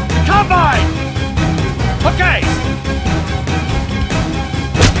 Combine! Okay!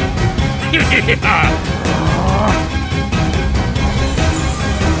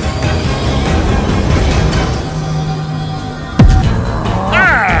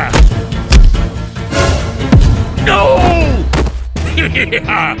 Ah! No!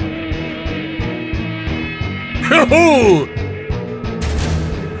 Ho-ho!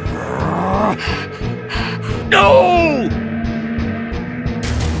 No!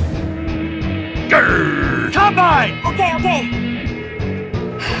 Grr. Combine! Okay, okay.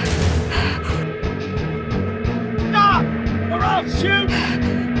 Stop! Or I'll shoot!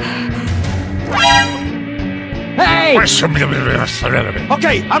 Hey!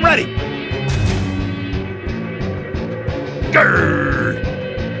 Okay, I'm ready. Grr.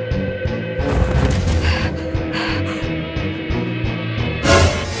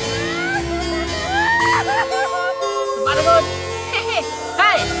 Spiderman. Hey!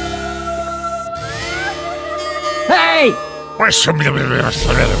 Hey!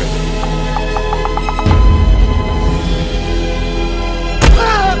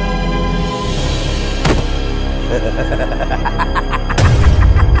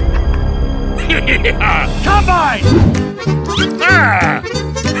 Combine! Ah!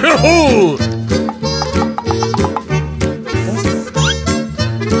 Hoo-hoo!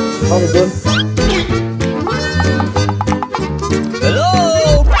 Hello!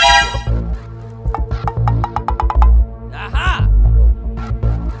 Aha!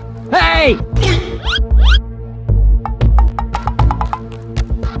 Hey!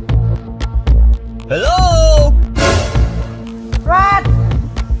 Hello! Rat!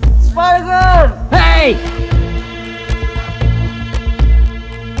 Spider-Man! Hey!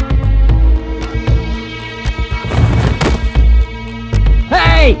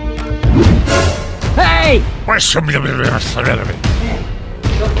 Hey! Hey!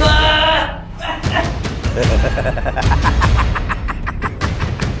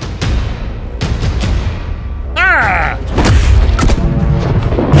 Ah!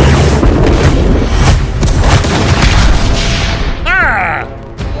 Ah!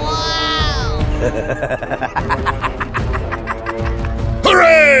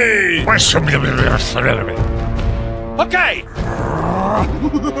 Hooray! Okay!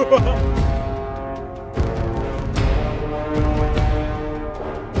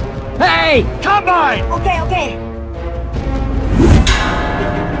 Hey! Combine! Okay, okay.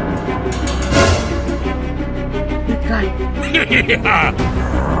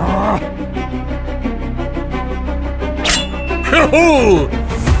 Hoo-hoo!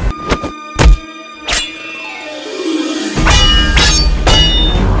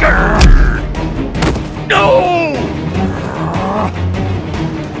 Grr. No!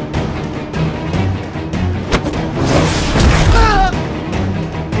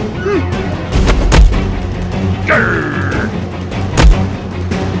 Grr.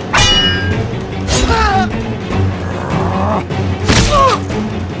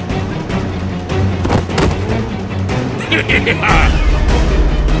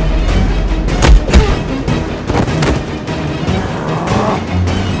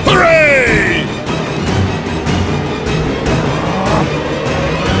 Hooray!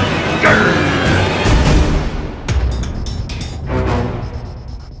 Grr.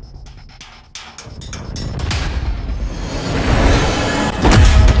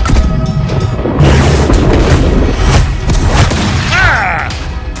 Ah!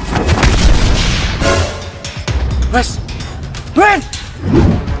 Ren!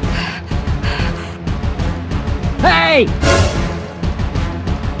 Hey!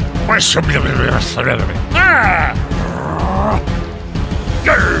 Ah!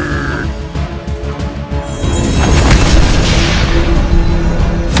 Grr.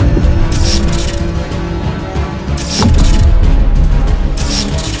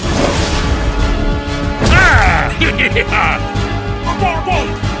 Ah! Okay, okay.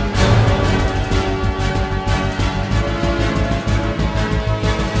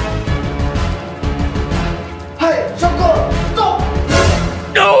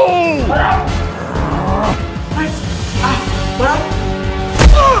 No! No!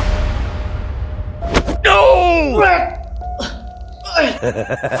 No!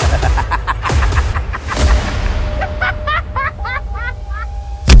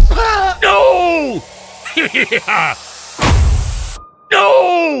 No!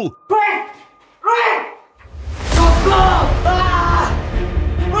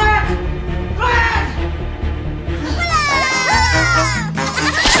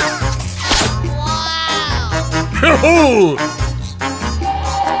 Hoo-hoo!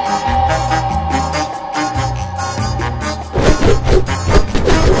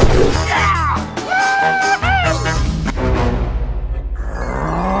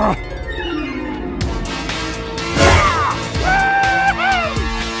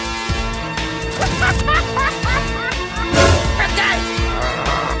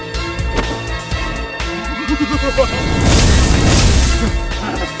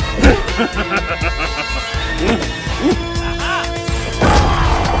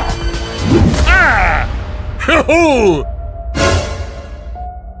 Ah! Hoo-hoo!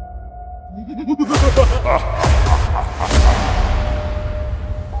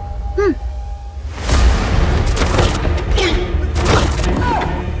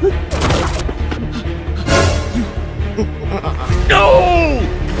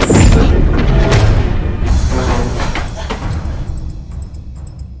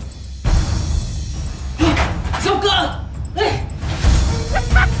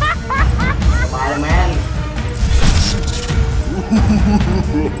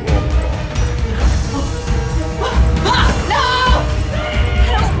 Help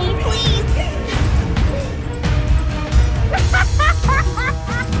me, please!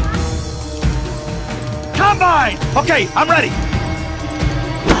 Combine! Okay, I'm ready!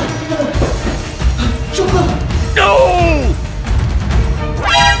 No!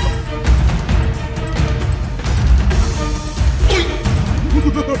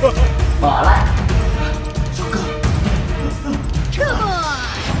 Mở lại. Come on!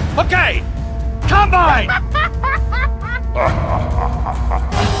 Okay! Combine! No!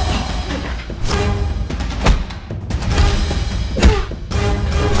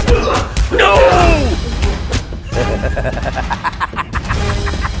 No!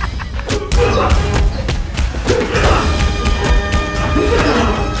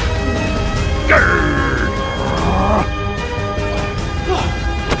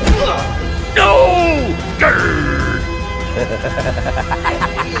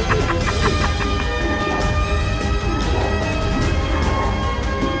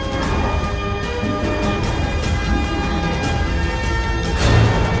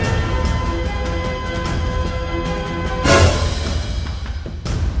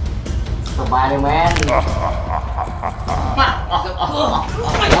 Spiderman.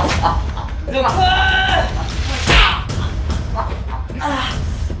 No!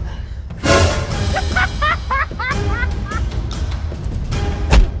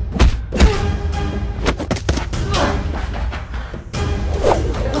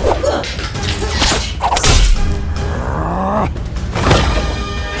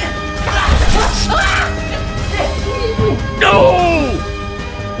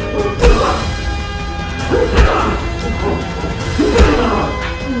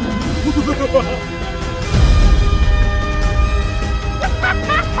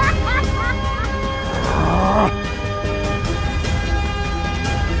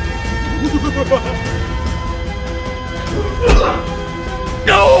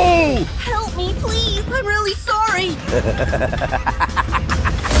 No! Help me, please! I'm really sorry!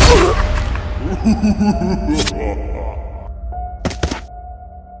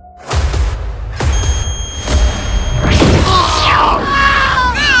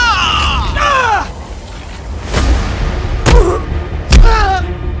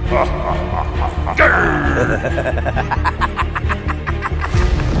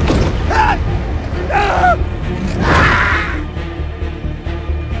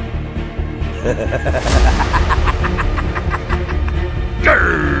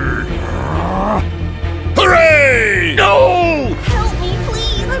 Hooray! No! Help me,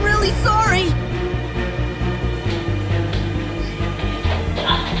 please! I'm really sorry!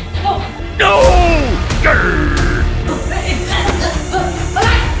 No!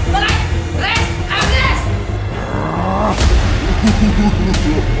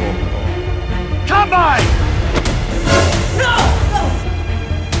 Combine!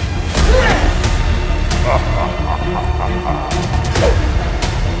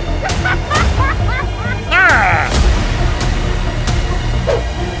 Ah!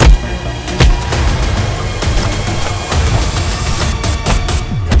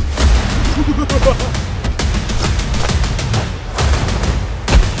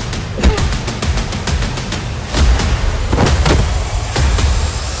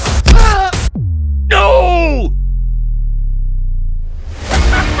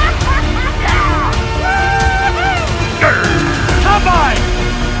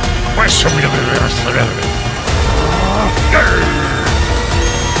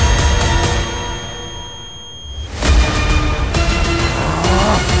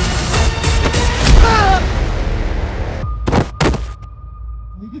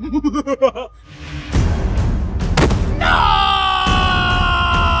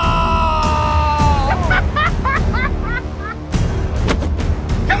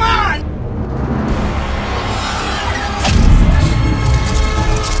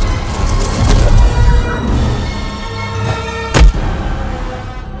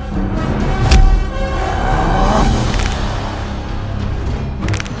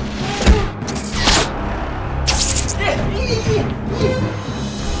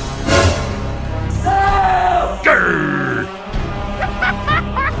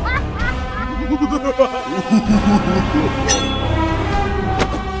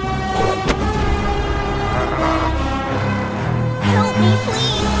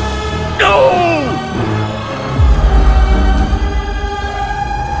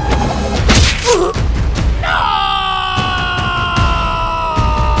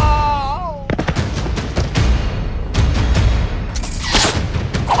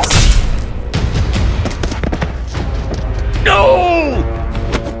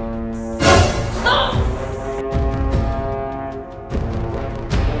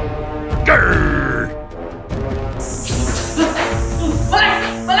 Grr.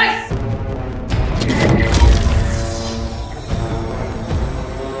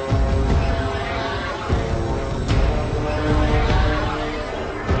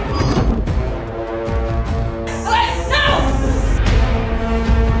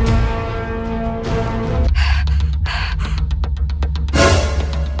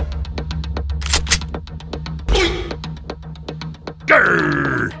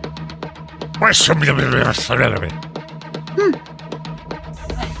 Grr. What's some of the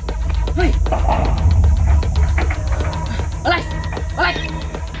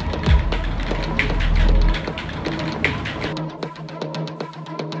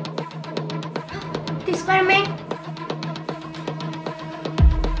The Spider-Man.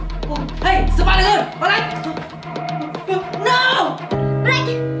 Hey, spiderman! Balik! No! Balik!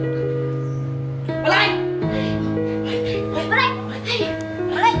 Balik! Balik! Hey!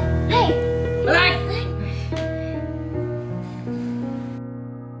 Balik! Hey! Balik!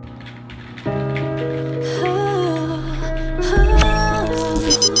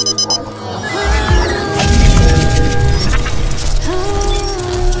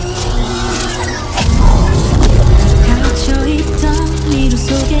 갇혀있던 미로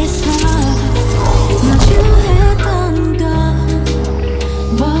속에서 마주했던 건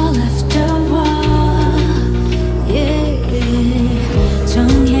wall after wall, yeah.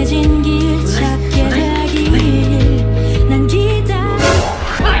 정해진 길 찾게 되길 난 기다려.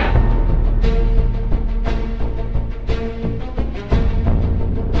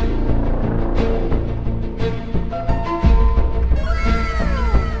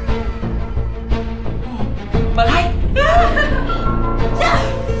 Balik!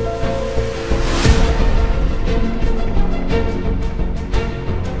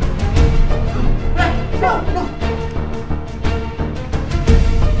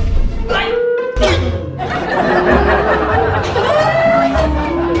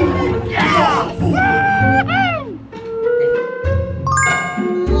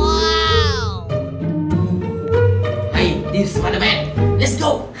 Hey, this Spider-Man, let's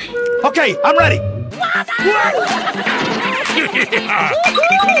go! Okay, I'm ready.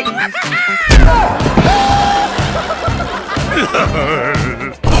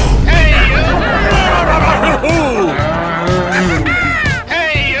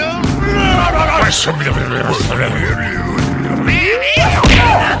 Hey, you! What's some of the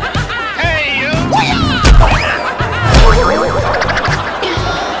Hey, you!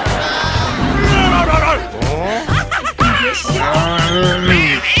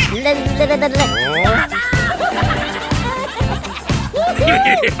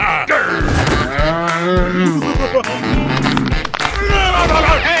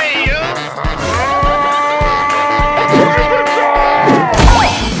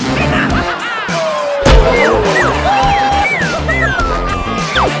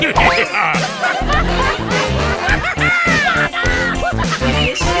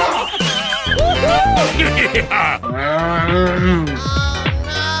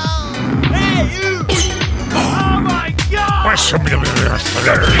 Hey, you! Oh my God! What's some of the Let's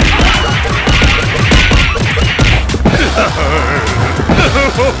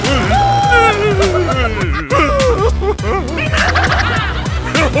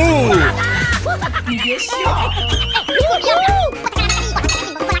go.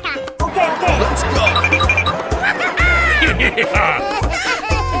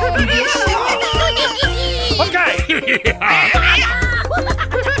 Okay!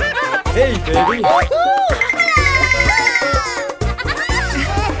 Hey, baby.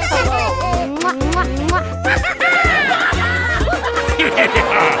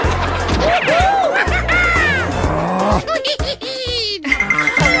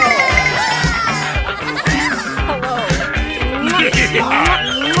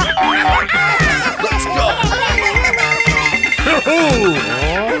 Let's go. Hey, baby.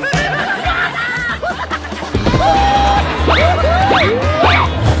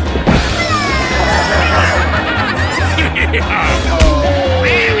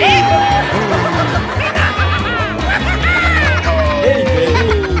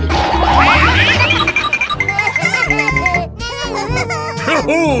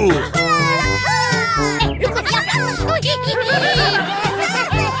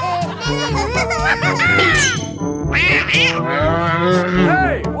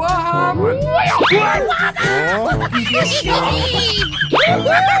 Hey, what happened?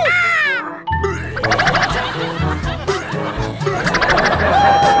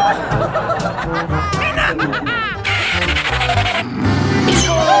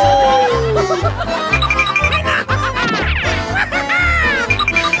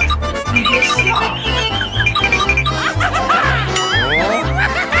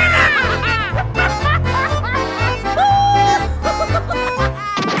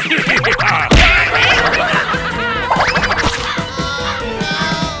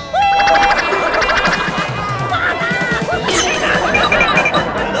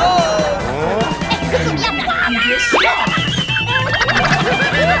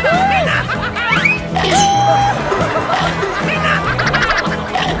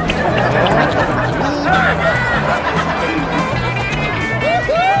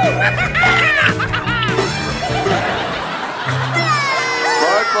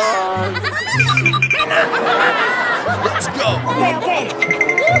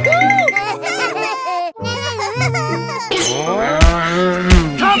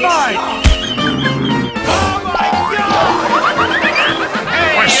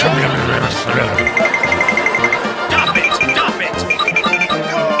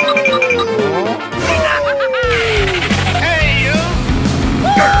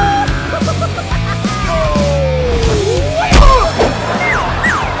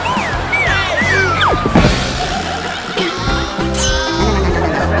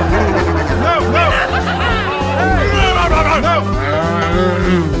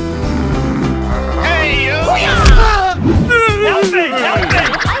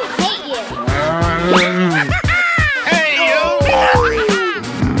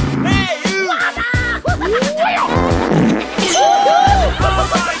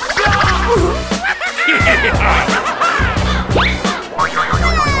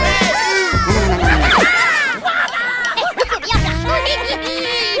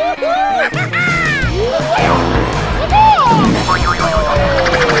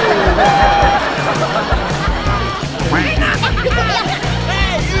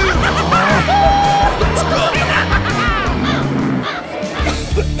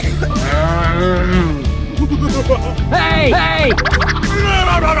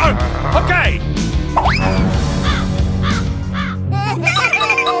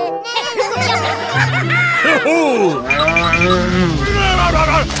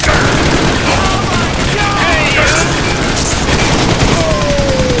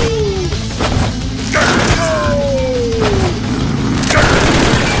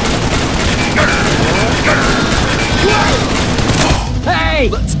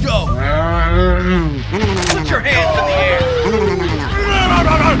 Put your hands in the air.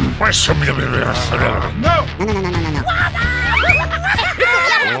 No!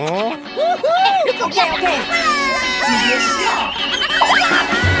 Okay.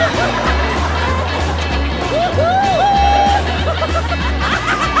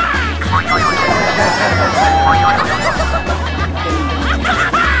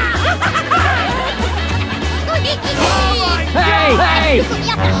 Hey!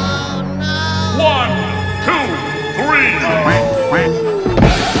 One, two, three.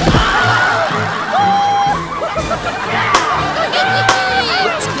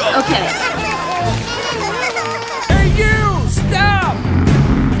 Okay. Hey, you! Stop!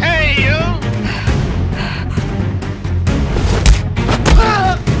 Hey, you!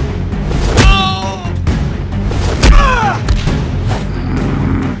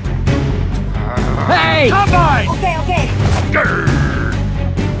 Hey! Come on! Okay.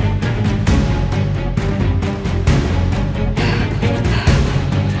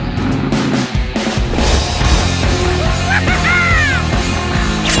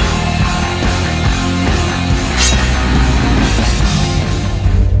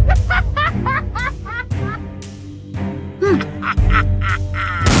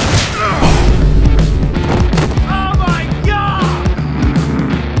 Oh my god!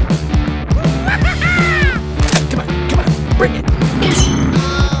 Come on, bring it.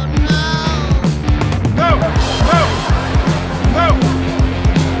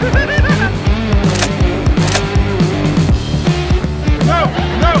 No!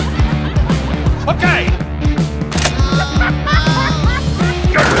 No! Okay!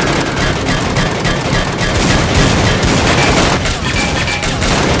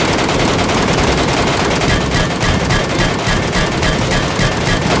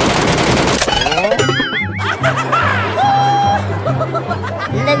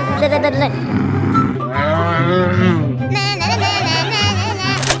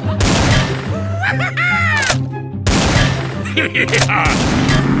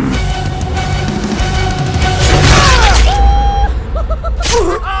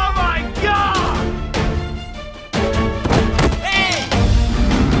 Oh my god!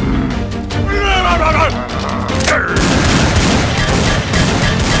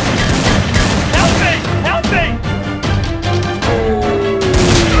 Help me!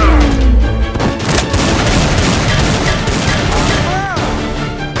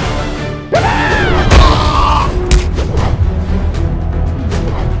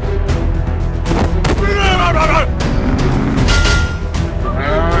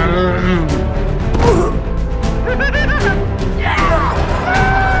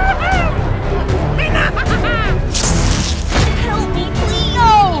 Help me, please. No.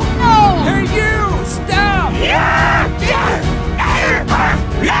 Hey, you! Stop!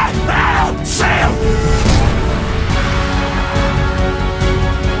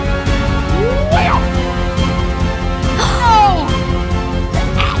 No.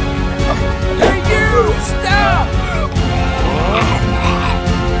 Hey, you! Stop!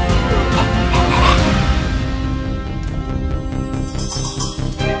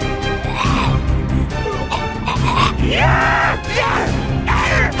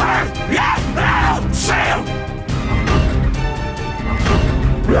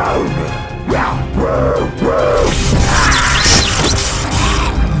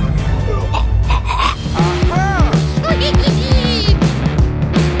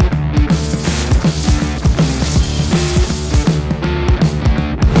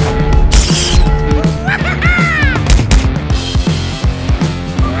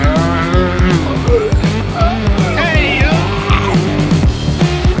 Hey, you!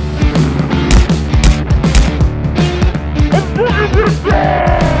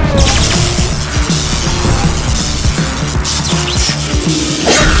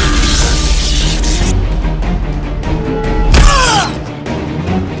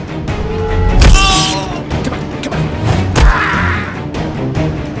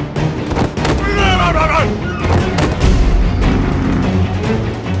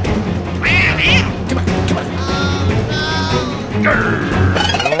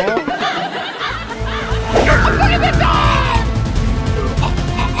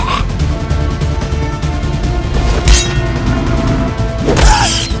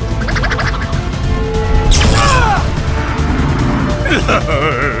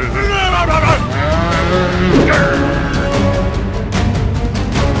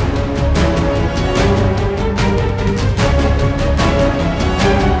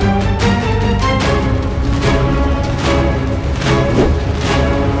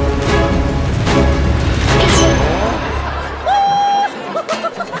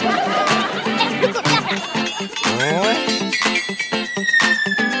 Hey,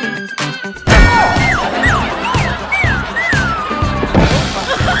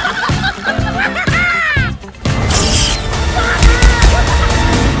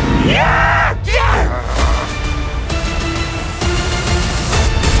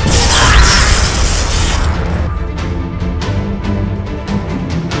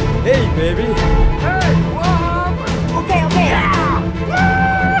 baby. Okay, okay.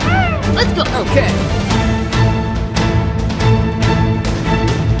 Let's go. Okay.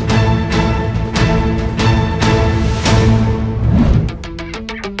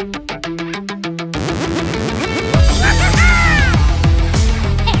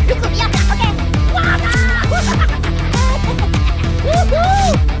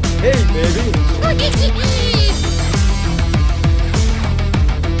 Hey, baby.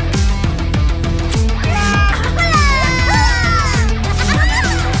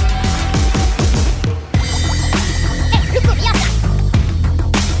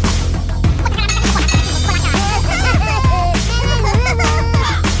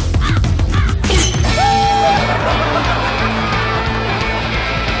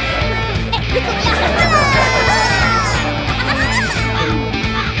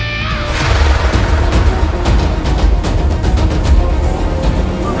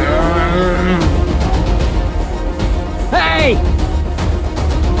 Hey!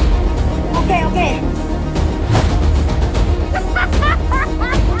 Okay, okay.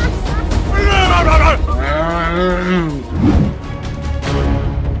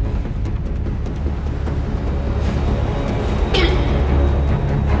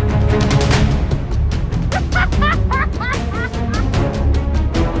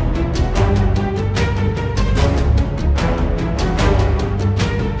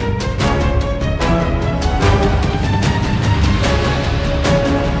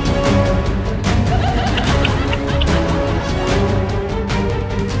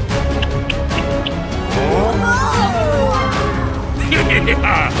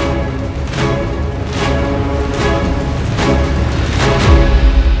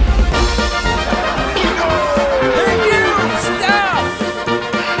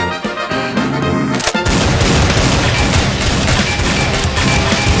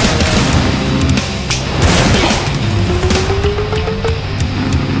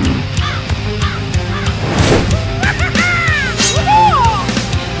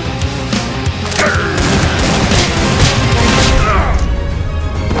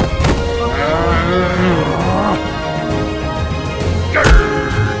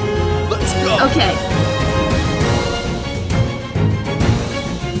 Okay.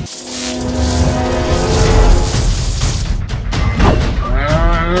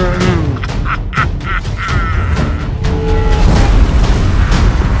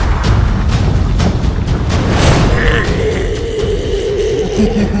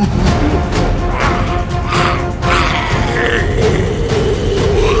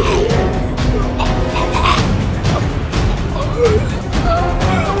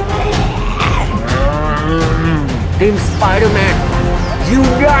 Team Spider-Man, you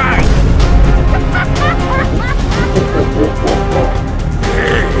die!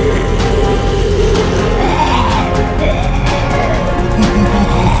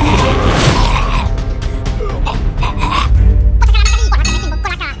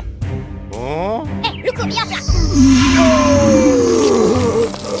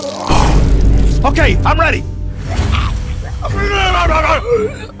 Okay, I'm ready.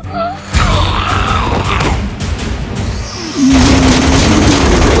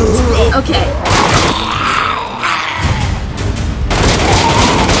 Okay.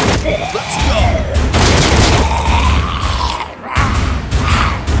 Let's go.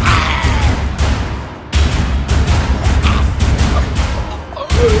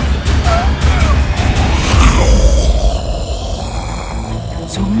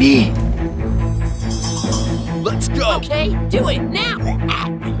 So me. Let's go. Okay, do it now.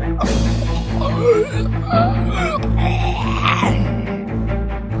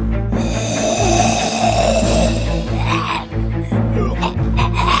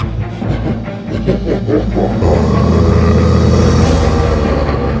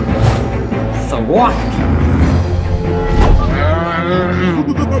 So what?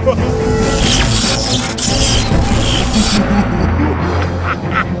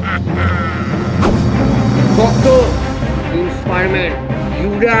 Doctor, Team Spider-Man, you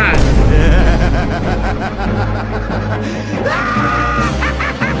die.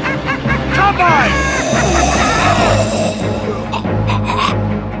 Come on!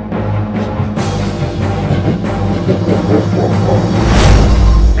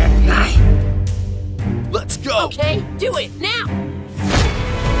 Let's go. Do it, now!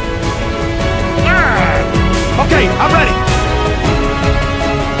 Okay, I'm ready.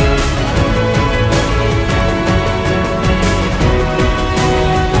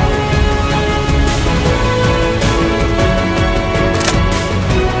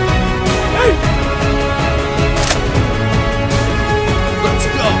 Let's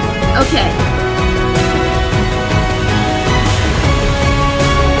go. Okay.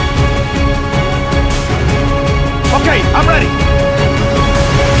 Okay, I'm ready.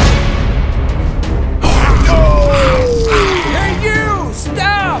 Hey, you!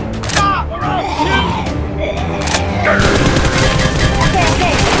 Stop! Stop or I'll shoot.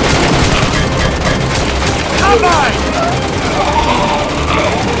 Come on.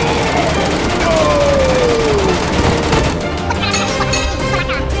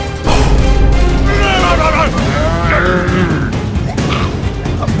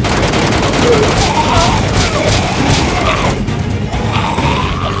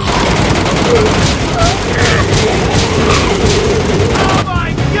 Oh my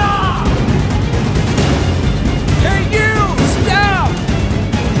God! Hey, you! Stop!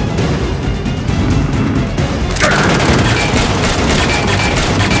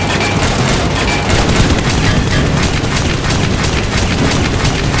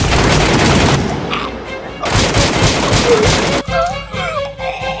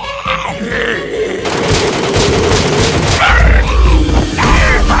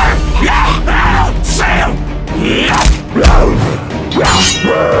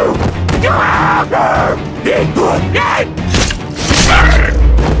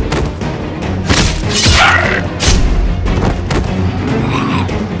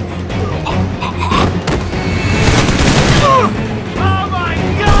 Oh my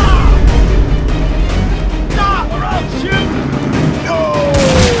God! Stop or I'll shoot!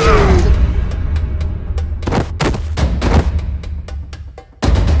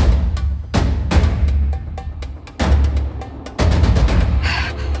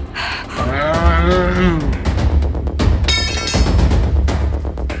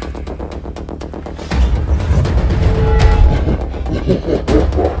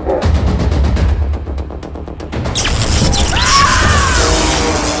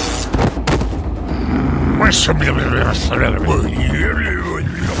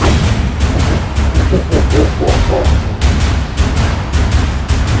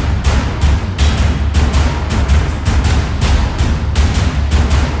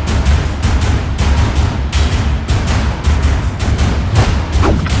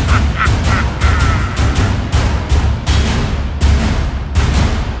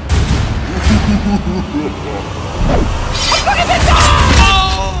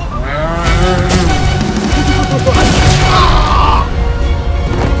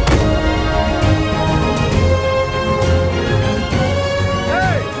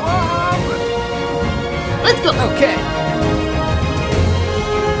 Let's go! Okay.